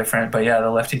 Something different. But, the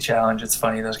lefty challenge, it's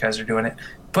funny those guys are doing it.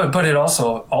 But it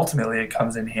also, ultimately, it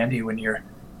comes in handy when you're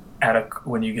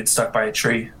when you get stuck by a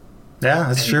tree. Yeah,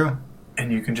 that's true.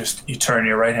 And you can you turn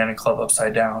your right-handed club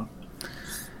upside down.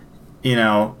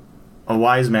 A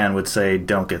wise man would say,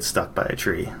 don't get stuck by a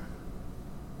tree.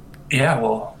 Yeah,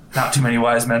 well, not too many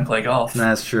wise men play golf.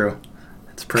 That's true.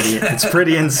 It's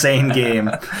pretty insane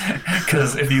game.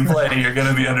 Because if you play, you're going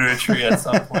to be under a tree at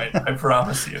some point. I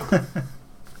promise you.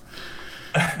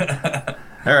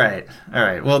 All right.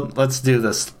 Well, let's do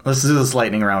this. Let's do this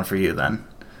lightning round for you then.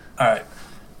 All right.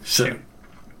 So,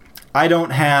 I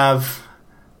don't have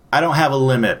a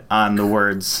limit on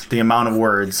the amount of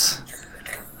words.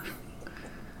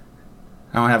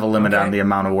 I don't have a limit on the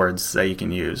amount of words that you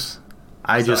can use.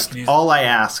 All I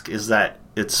ask is that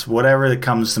it's whatever that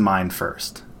comes to mind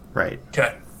first, right?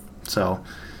 Okay. So,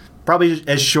 probably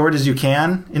as short as you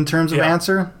can in terms of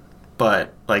answer,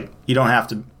 but you don't have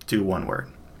to do one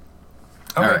word.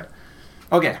 Okay. All right.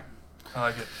 Okay. I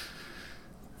like it.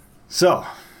 So,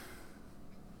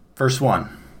 first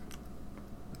one.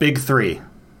 Big three.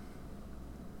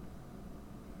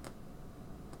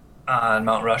 On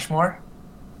Mount Rushmore?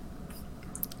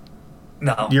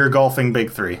 No. You're golfing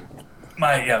big three.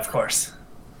 Of course.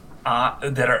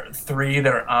 That are 3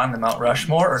 that are on the Mount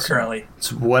Rushmore or currently?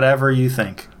 It's whatever you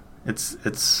think. It's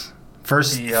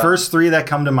first 3 that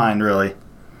come to mind, really.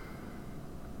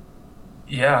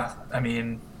 Yeah,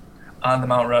 on the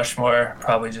Mount Rushmore,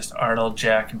 probably just Arnold,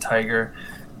 Jack, and Tiger.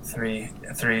 3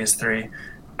 is 3.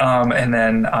 And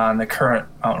then on the current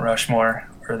Mount Rushmore,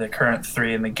 or the current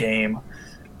 3 in the game,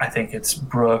 I think it's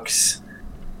Brooks,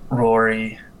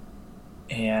 Rory,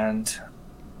 and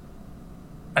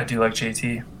I do like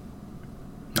JT.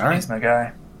 All right. He's my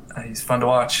guy. He's fun to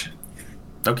watch.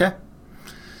 Okay.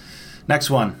 Next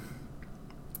one.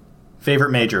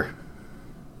 Favorite major?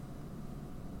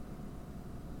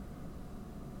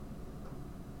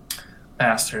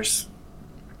 Masters.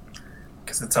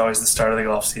 Because it's always the start of the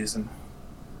golf season.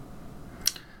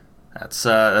 That's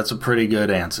a pretty good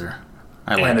answer.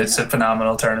 It's a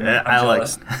phenomenal tournament. I'm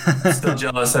jealous. Still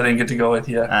jealous I didn't get to go with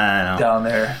you down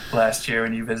there last year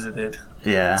when you visited.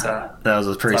 Yeah, that was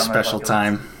a pretty special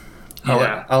time.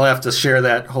 Yeah. I'll have to share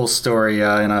that whole story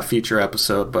in a future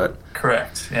episode, but...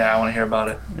 Correct. Yeah, I want to hear about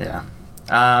it. Yeah.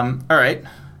 All right.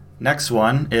 Next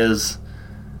one is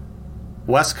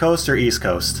West Coast or East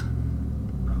Coast?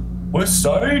 West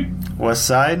Side? West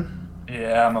Side?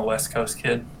 Yeah, I'm a West Coast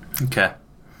kid. Okay.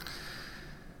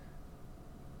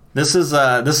 This is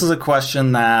a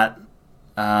question that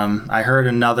I heard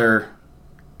a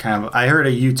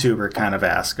YouTuber kind of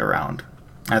ask around.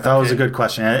 I thought it was a good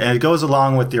question, and it goes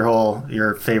along with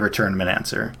your favorite tournament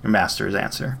answer, your Masters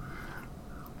answer.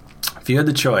 If you had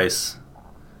the choice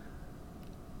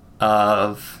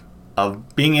of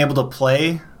being able to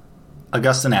play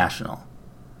Augusta National,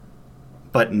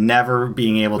 but never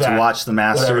being able to watch the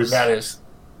Masters, that is.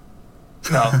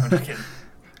 No, I'm just kidding.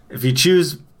 If you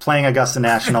choose playing Augusta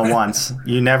National once,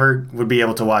 you never would be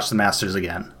able to watch the Masters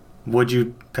again. Would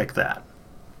you pick that?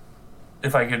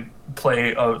 If I could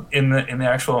play in the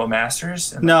actual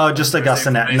Masters? No, just Augusta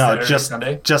National. No,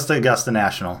 Sunday? just Augusta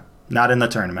National, not in the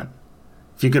tournament.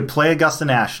 If you could play Augusta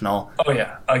National. Oh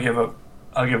yeah, I'll give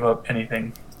up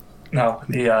anything. No,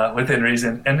 within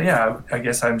reason. And yeah, I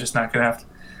guess I'm just not gonna have to.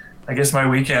 I guess my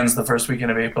weekends, the first weekend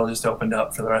of April, just opened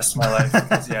up for the rest of my life.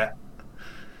 Because, yeah,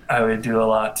 I would do a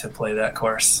lot to play that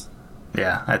course.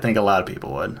 Yeah, I think a lot of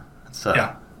people would. It's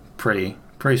a pretty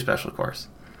special course.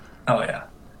 Oh yeah.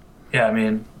 Yeah, I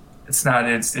mean, it's fun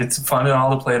and all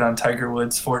to play it on Tiger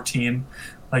Woods 14,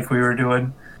 like we were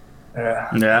doing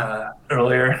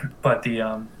earlier. But I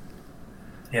don't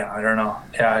know.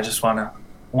 Yeah, I just I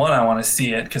want to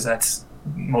see it because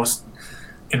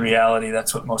in reality,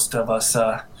 that's what most of us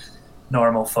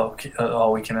normal folk,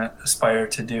 all we can aspire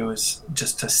to do is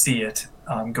just to see it,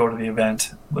 go to the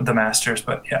event with the Masters.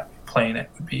 But yeah, playing it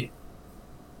would be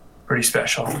pretty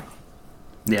special.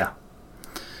 Yeah.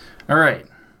 All right.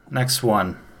 Next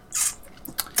one.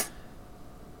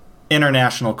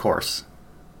 International course.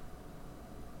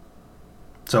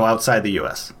 So outside the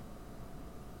U.S.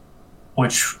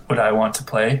 Which would I want to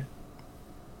play?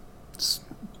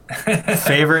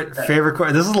 Favorite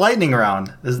course. This is lightning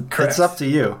round. It's up to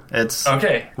you. It's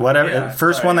okay. Whatever. Yeah,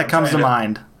 first one that comes to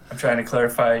mind. I'm trying to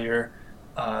clarify your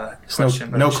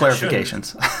question. No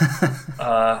clarifications.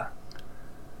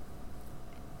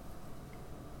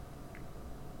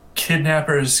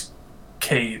 Kidnappers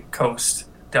Coast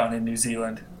down in New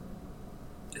Zealand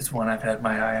is one I've had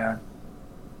my eye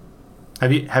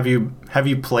on. Have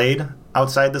you played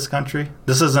outside this country?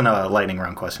 This isn't a lightning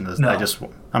round question. No.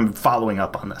 I'm following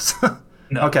up on this.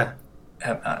 No. Okay.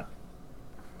 Have not.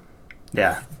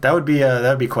 Yeah, that would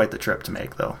be quite the trip to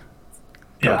make, though.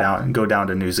 Go down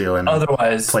to New Zealand.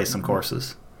 Otherwise, play some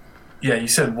courses. Yeah, you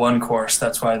said one course.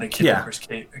 That's why the Kidnappers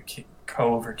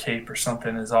Cove or Cape or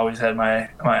something has always had my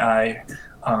eye,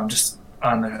 just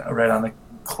right on the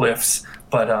cliffs.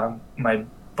 But my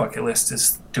bucket list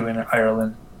is doing an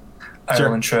Ireland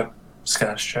trip,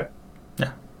 Scottish trip.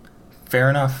 Yeah, fair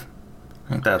enough.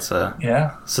 I think it's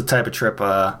the type of trip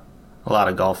a lot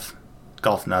of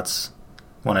golf nuts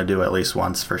want to do at least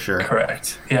once for sure.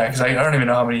 Correct. Yeah, because I don't even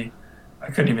know how many. I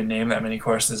couldn't even name that many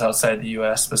courses outside the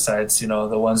U.S. besides the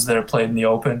ones that are played in the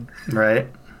Open. Right.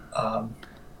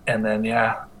 And then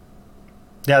yeah,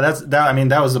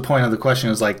 that was the point of the question.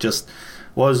 It was like, just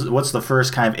what's the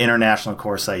first kind of international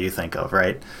course that you think of,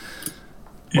 right?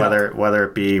 Yeah. Whether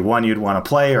it be one you'd want to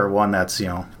play or one that's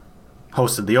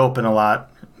hosted the Open a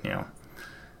lot,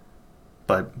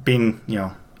 but being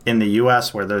in the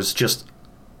U.S. where there's just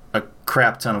a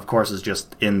crap ton of courses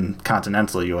just in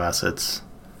continental U.S. It's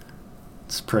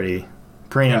pretty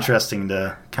interesting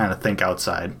to kind of think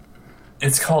outside.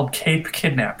 It's called Cape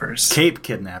Kidnappers. Cape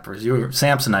Kidnappers. You were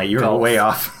Samsonite. You were way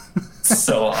off.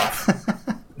 So off.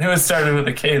 It was started with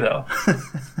a K though.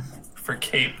 For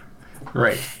Cape.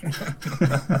 Right.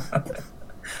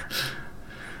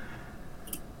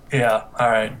 Yeah. All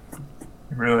right.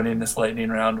 Ruining this lightning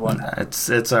round one.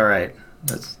 It's all right.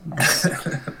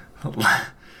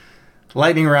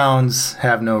 Lightning rounds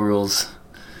have no rules.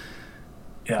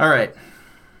 Yeah. All right.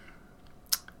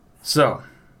 So,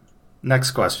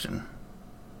 next question.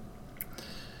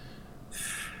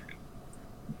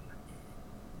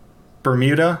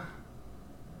 Bermuda,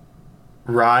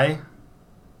 Rye,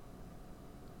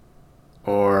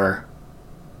 or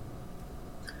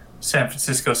San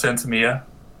Francisco, Santa Mia.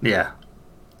 Yeah.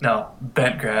 No,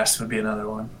 bent grass would be another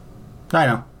one. I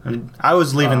know. I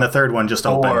was leaving the third one just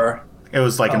open. Or it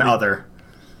was like an other.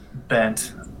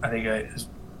 Bent. I think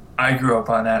I grew up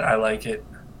on that. I like it.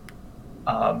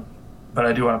 But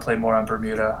I do want to play more on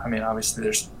Bermuda. I mean, obviously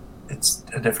it's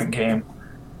a different game,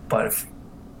 but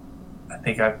I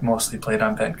think I've mostly played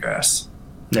on bent grass.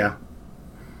 Yeah.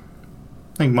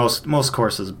 I think most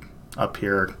courses up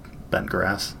here are bent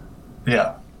grass.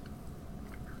 Yeah.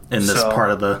 In this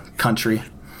part of the country.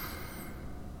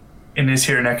 In this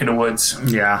here neck of the woods.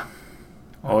 Yeah.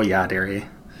 Oh, yeah, dearie.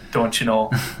 Don't you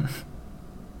know?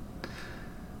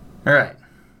 All right.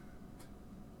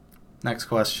 Next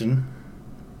question.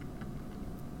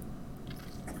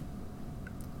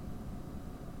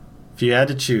 If you had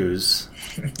to choose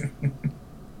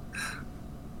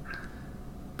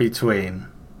between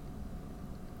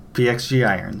PXG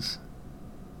irons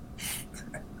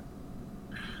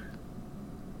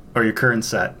or your current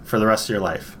set for the rest of your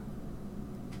life,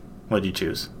 what do you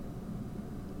choose?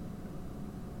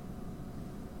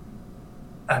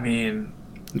 I mean,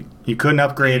 you couldn't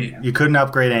upgrade. You couldn't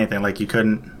upgrade anything. Like you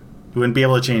wouldn't be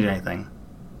able to change anything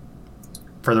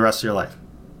for the rest of your life.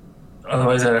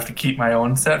 Otherwise, I'd have to keep my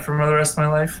own set for the rest of my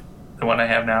life. The one I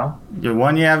have now. The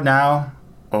one you have now,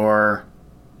 or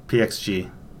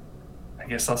PXG. I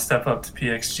guess I'll step up to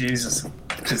PXGs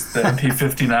because the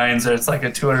MP59s are, it's like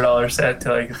a $200 set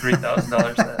to like a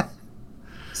 $3,000 set.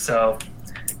 So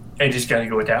I just got to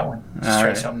go with that one. Just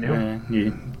try something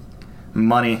new.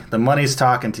 The money's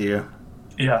talking to you.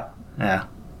 Yeah. Yeah.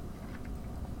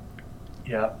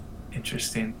 Yeah.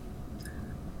 Interesting.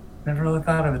 Never really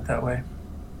thought of it that way.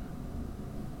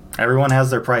 Everyone has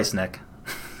their price, Nick.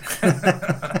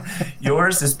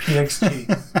 Yours is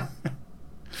PXG.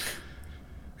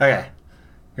 Okay.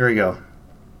 Here we go.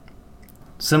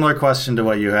 Similar question to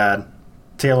what you had.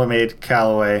 TaylorMade,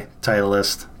 Callaway,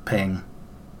 Titleist, Ping.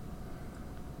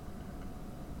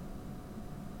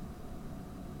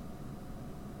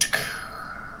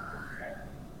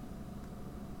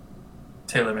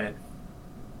 TaylorMade.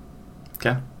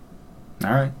 Okay.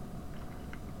 All right.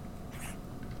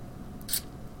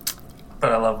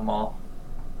 But I love them all.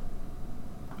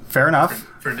 Fair enough.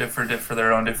 For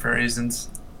their own different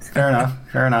reasons. Fair enough.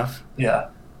 Fair enough. Yeah.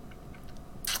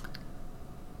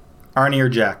 Arnie or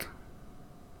Jack?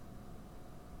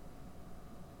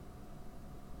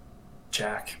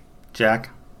 Jack. Jack.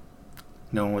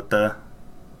 Going with the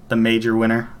major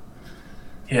winner.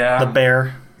 Yeah. The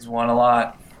bear. He's won a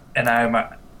lot, and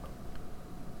I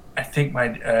think my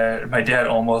dad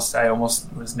almost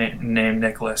was named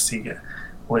Nicholas.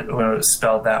 When it was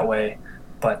spelled that way,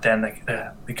 but then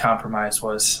the compromise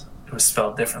was it was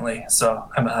spelled differently. So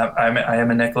I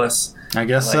am a Nicholas. I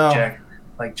guess so.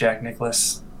 Like Jack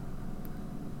Nicklaus.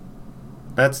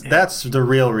 That's the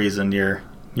real reason you're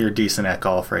decent at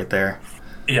golf right there.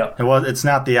 Yeah. It's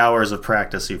not the hours of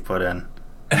practice you've put in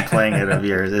and playing it of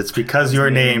years. It's because you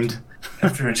were named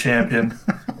after a champion,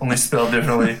 only spelled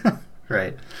differently.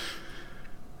 Right.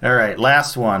 All right.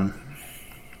 Last one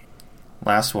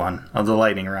of the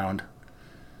lightning round.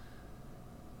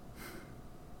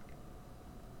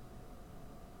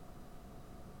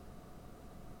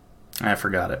 I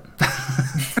forgot it.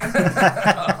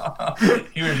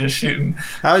 You were just shooting.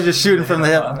 I was just shooting from the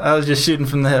hip.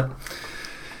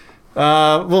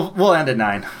 We'll end at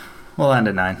 9. We'll end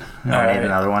at 9. I need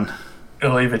another one.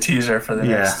 We'll leave a teaser for the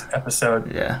next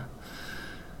episode. Yeah.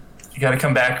 You got to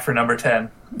come back for number 10.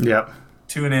 Yep.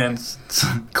 Tune in.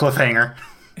 Cliffhanger.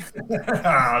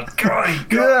 Oh, God, he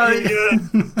got me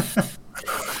good.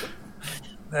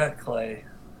 That Clay.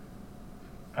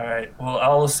 All right. Well,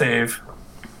 I'll save.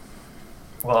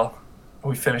 Well, are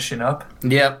we finishing up?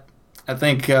 Yep. I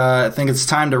think it's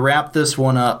time to wrap this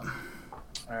one up.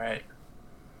 All right.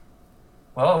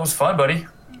 Well, it was fun, buddy.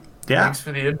 Yeah. Thanks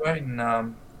for the invite,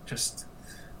 and just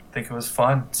think it was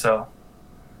fun. So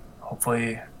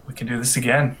hopefully we can do this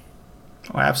again.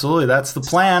 Oh, absolutely. That's the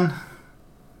plan.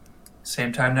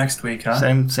 Same time next week,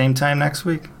 huh? Same time next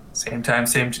week. Same time,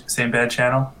 same bad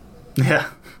channel. Yeah.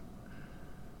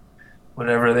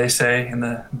 Whatever they say in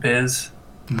the biz.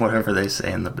 Whatever they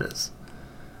say in the biz.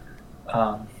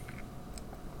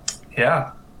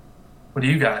 Yeah. What do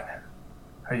you got?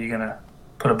 How are you gonna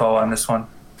put a bow on this one?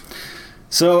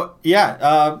 So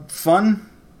fun.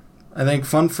 I think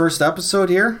fun first episode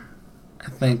here. I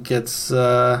think it's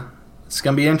gonna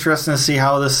be interesting to see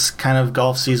how this kind of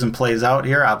golf season plays out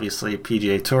here. Obviously,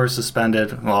 PGA Tour is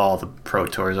suspended. Well, all the pro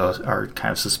tours are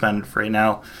kind of suspended for right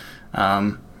now.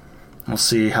 We'll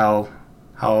see how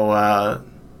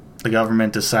the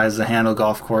government decides to handle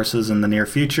golf courses in the near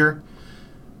future.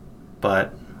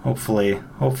 But hopefully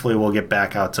we'll get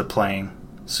back out to playing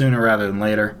sooner rather than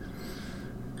later.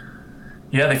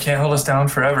 Yeah, they can't hold us down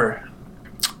forever.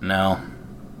 No.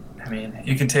 I mean,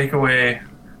 you can take away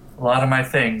a lot of my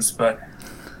things, but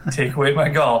take away my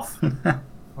golf,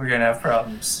 we're going to have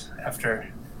problems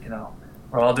after,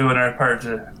 we're all doing our part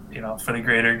to, for the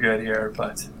greater good here,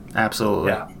 but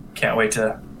absolutely. Yeah, can't wait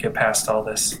to get past all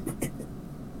this.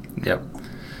 Yep.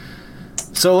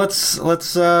 So let's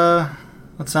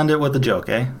end it with a joke,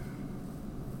 eh?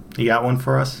 You got one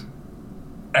for us?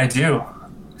 I do.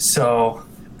 So,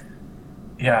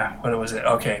 yeah, what was it?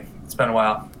 Okay, it's been a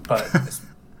while, but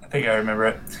I think I remember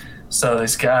it. So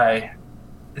this guy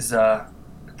is that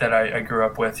I grew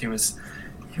up with. He was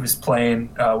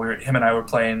playing. Him and I were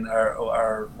playing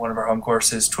our one of our home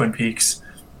courses, Twin Peaks,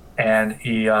 and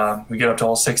we get up to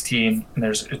hole 16, and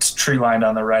it's tree lined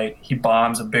on the right. He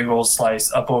bombs a big old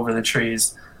slice up over the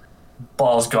trees.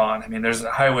 Ball's gone. I mean, there's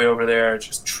a highway over there,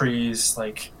 just trees,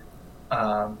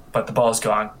 but the ball's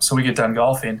gone. So we get done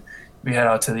golfing. We head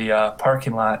out to the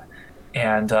parking lot,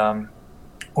 and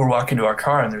we're walking to our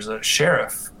car, and there's a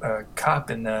sheriff, a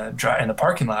cop in the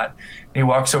parking lot. And he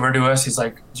walks over to us. He's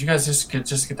like, "Did you guys just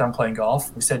get done playing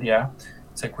golf?" We said, "Yeah."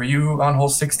 He's like, "Were you on hole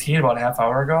 16 about a half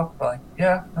hour ago?" We're like,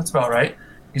 "Yeah, that's about right."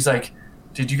 He's like,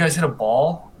 "Did you guys hit a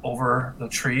ball over the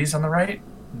trees on the right?"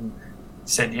 And he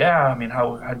said, "Yeah." I mean,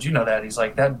 how'd you know that? He's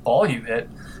like, "That ball you hit,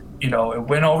 it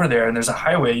went over there, and there's a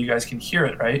highway. You guys can hear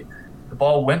it, right? The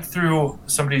ball went through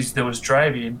somebody that was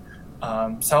driving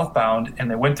southbound, and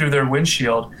they went through their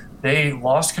windshield. They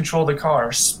lost control of the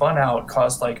car, spun out,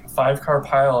 caused like a 5-car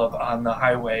pileup on the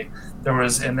highway.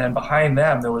 And then behind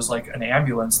them, there was like an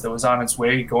ambulance that was on its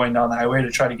way going down the highway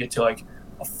to try to get to like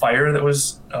a fire that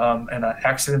was and an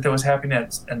accident that was happening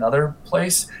at another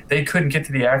place. They couldn't get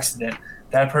to the accident.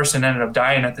 That person ended up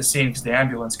dying at the scene because the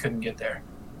ambulance couldn't get there."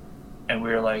 And we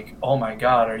were like, "Oh my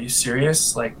God, are you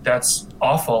serious? Like, that's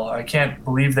awful. I can't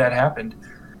believe that happened."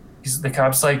 The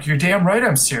cop's like, "You're damn right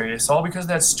I'm serious. All because of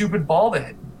that stupid ball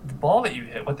that you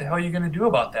hit. What the hell are you going to do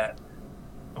about that?"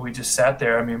 And we just sat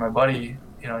there. I mean, my buddy,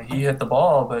 he hit the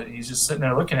ball, but he's just sitting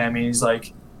there looking at me. He's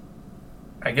like,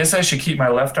 "I guess I should keep my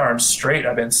left arm straight.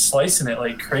 I've been slicing it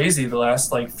like crazy the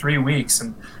last 3 weeks,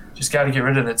 and just got to get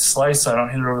rid of that slice so I don't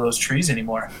hit it over those trees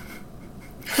anymore."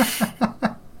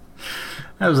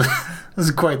 That was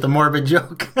quite the morbid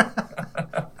joke.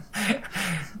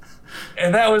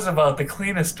 And that was about the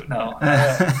cleanest. No,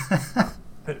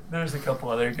 there's a couple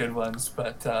other good ones,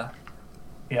 but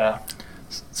yeah.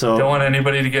 So don't want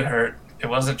anybody to get hurt. It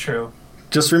wasn't true.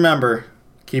 Just remember,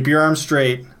 keep your arm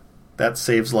straight. That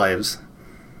saves lives.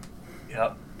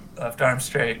 Yep, left arm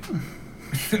straight.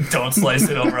 Don't slice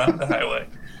it over on the highway.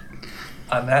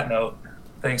 On that note,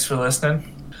 thanks for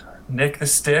listening. Nick the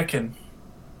stick and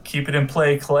keep it in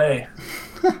play, Clay.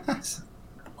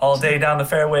 All day down the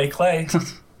fairway, Clay.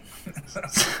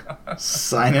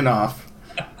 Signing off.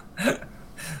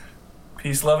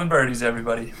 Peace, love, and birdies,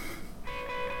 everybody.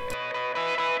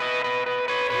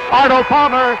 Arnold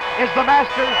Palmer is the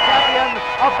Masters champion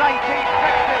of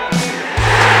 1960.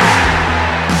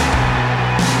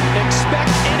 Expect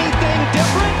anything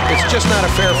different? It's just not a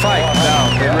fair fight.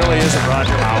 No, it really isn't,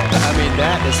 Roger. I mean,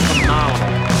 that is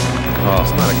phenomenal. Oh,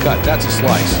 it's not a cut. That's a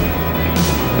slice.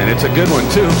 And it's a good one,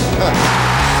 too.